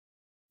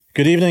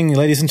Good evening,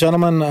 ladies and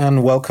gentlemen,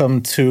 and welcome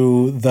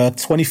to the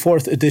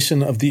 24th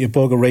edition of the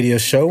Iboga radio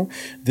show.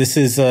 This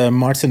is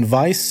Martin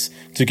Weiss,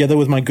 together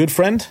with my good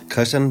friend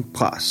Christian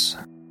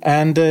Pras.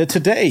 And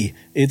today,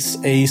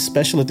 it's a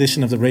special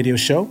edition of the radio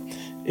show.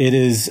 It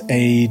is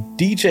a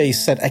DJ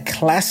set, a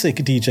classic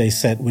DJ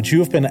set, which you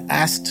have been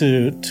asked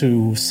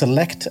to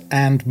select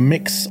and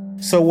mix.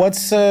 So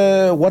what's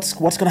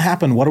going to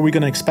happen? What are we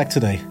going to expect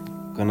today?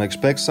 Gonna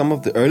expect some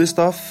of the early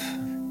stuff.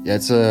 Yeah,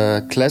 it's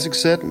a classic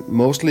set,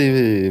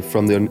 mostly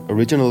from the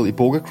original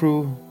Iboga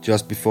crew,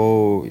 just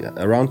before,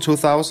 around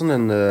 2000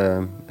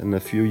 and a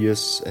few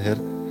years ahead.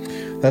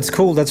 That's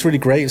cool. That's really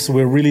great. So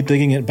we're really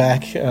digging it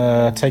back,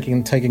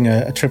 taking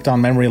a trip down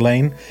memory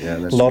lane. Yeah,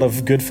 a lot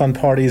of good fun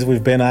parties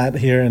we've been at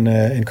here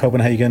in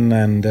Copenhagen,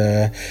 and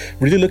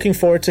really looking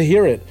forward to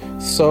hear it.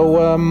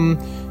 So,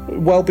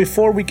 well,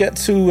 before we get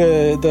to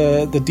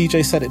the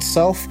DJ set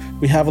itself,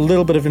 we have a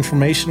little bit of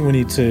information we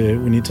need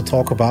to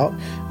talk about.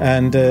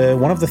 And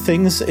one of the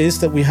things is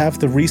that we have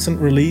the recent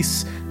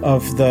release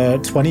of the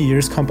 20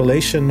 years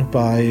compilation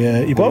by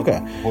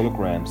Iboga.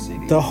 Hologram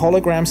CD. The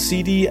hologram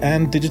CD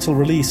and digital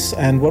release.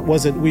 And what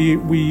was it?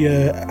 We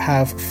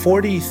have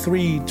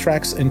 43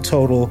 tracks in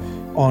total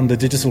on the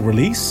digital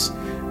release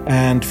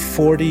and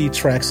 40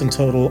 tracks in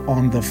total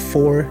on the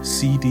 4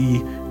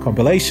 CD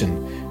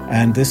compilation.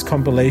 And this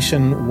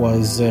compilation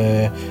was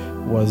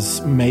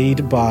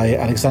made by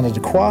Alexander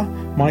Decroix,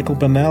 Michael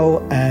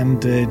Bennell, and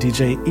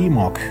DJ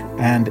Emok.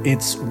 And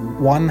it's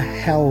one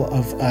hell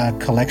of a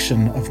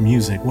collection of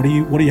music. What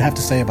do you have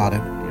to say about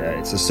it? Yeah,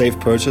 it's a safe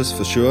purchase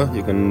for sure.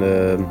 You can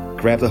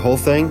grab the whole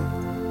thing,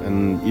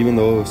 and even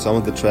though some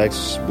of the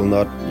tracks will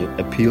not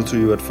appeal to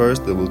you at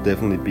first, they will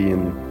definitely be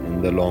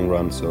in the long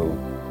run. So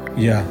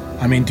yeah,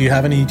 I mean, do you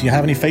have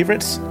any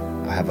favorites?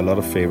 I have a lot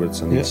of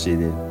favorites on the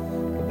CD.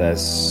 But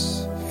there's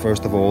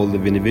first of all the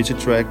Vinivici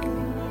track.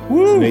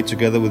 Woo! Made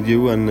together with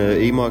you and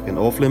Emok and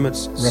Off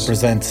Limits.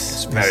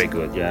 Represents. It's very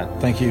good, yeah.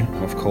 Thank you.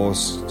 And of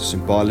course,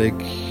 Symbolic,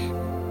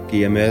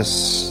 GMS,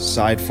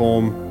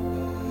 Sideform,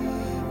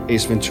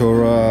 Ace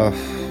Ventura,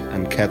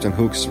 and Captain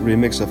Hook's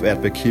remix of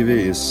Erdbeck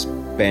Kiwi is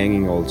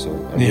banging also.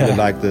 I really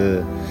like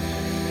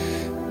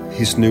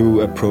his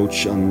new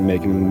approach on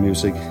making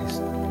music.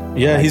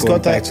 Yeah, he's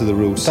got back to the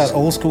roots. That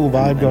old school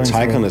vibe going through.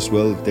 Tycon as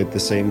well did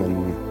the same,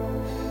 and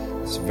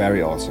it's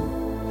very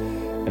awesome.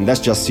 And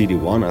that's just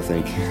CD1, I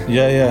think.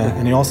 Yeah.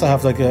 And you also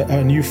have like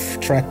a new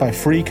track by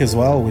Freak as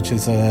well, which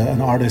is an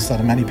artist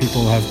that many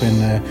people have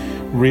been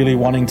really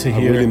wanting to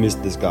hear. I really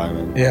missed this guy,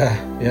 man.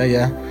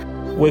 Yeah.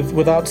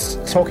 Without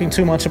talking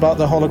too much about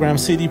the hologram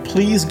CD,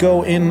 please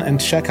go in and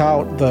check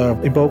out the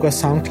Iboga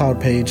SoundCloud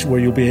page, where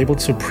you'll be able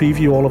to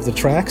preview all of the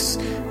tracks.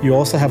 You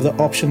also have the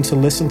option to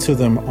listen to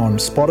them on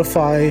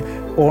Spotify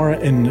or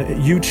in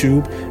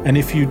YouTube. And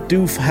if you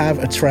do have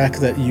a track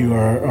that you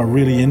are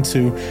really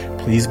into,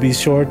 please be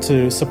sure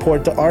to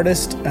support the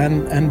artist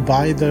and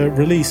buy the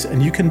release.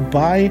 And you can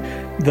buy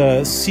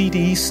the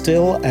CD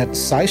still at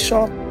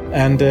SciShop.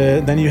 And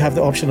then you have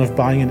the option of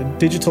buying it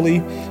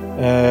digitally,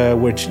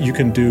 which you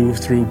can do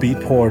through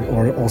Beatport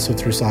or also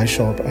through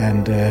SciShop.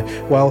 And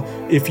well,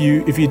 if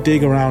you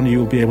dig around,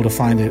 you'll be able to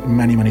find it in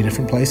many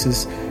different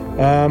places.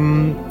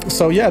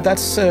 So yeah,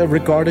 that's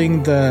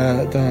regarding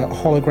the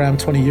hologram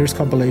 20 years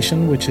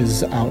compilation, which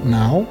is out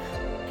now.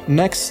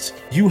 Next,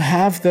 you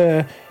have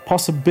the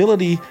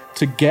possibility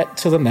to get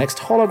to the next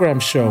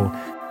hologram show.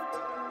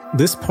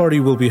 This party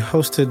will be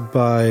hosted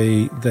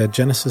by the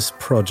Genesis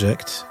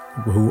Project,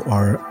 who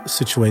are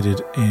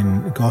situated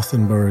in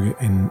Gothenburg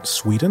in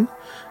Sweden.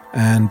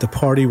 And the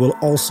party will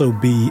also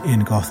be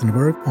in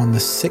Gothenburg on the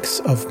 6th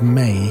of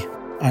May.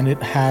 And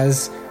it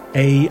has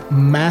a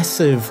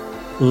massive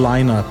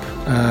lineup,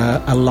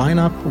 a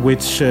lineup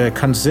which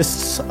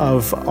consists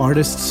of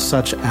artists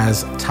such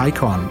as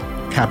Tycon,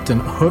 Captain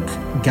Hook,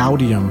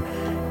 Gaudium,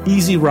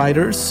 Easy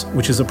Riders,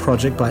 which is a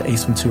project by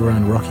Ace Ventura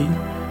and Rocky,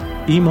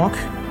 Emok,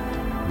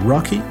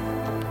 Rocky,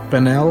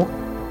 Bennell,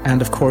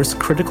 and of course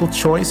Critical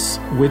Choice,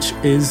 which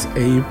is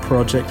a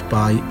project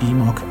by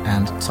Emok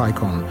and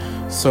Tycon.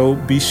 So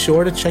be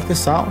sure to check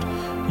this out.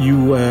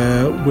 You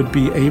would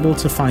be able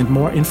to find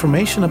more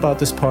information about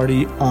this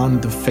party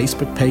on the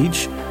Facebook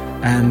page.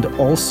 And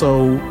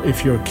also,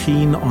 if you're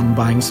keen on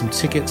buying some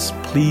tickets,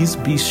 please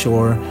be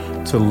sure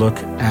to look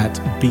at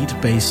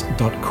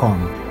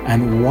beatbase.com.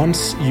 And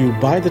once you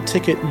buy the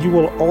ticket, you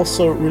will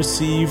also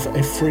receive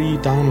a free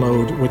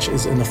download, which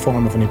is in the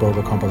form of an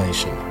Iboga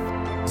compilation.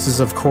 This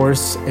is, of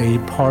course, a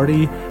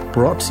party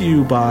brought to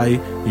you by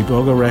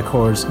Iboga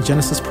Records,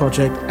 Genesis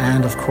Project,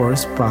 and, of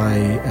course, by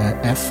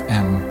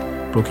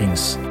FM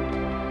Bookings.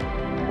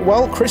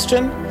 Well,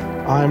 Christian,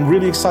 I'm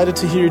really excited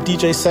to hear your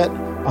DJ set.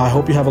 I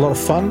hope you have a lot of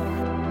fun.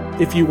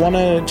 If you want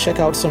to check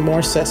out some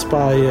more sets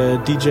by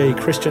DJ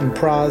Christian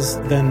Pras,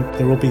 then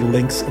there will be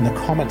links in the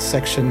comments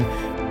section.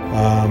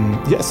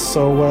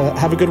 So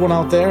have a good one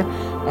out there,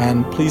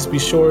 and please be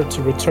sure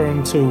to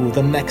return to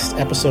the next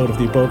episode of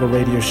the Iboga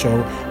Radio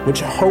Show,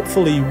 which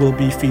hopefully will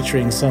be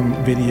featuring some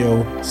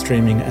video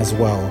streaming as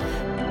well.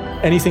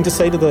 Anything to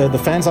say to the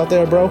fans out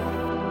there, bro?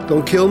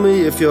 don't kill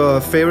me if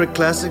your favorite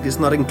classic is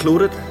not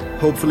included.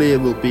 Hopefully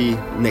it will be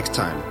next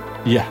time.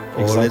 Yeah,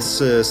 exactly. Or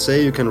let's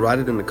say you can write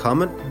it in a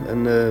comment,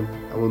 and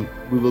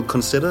we will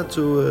consider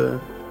to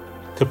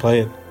play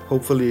it.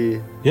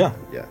 Hopefully. Yeah.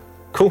 Yeah.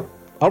 Cool.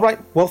 All right.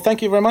 Well,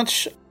 thank you very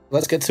much.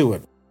 Let's get to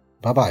it.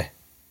 Bye-bye.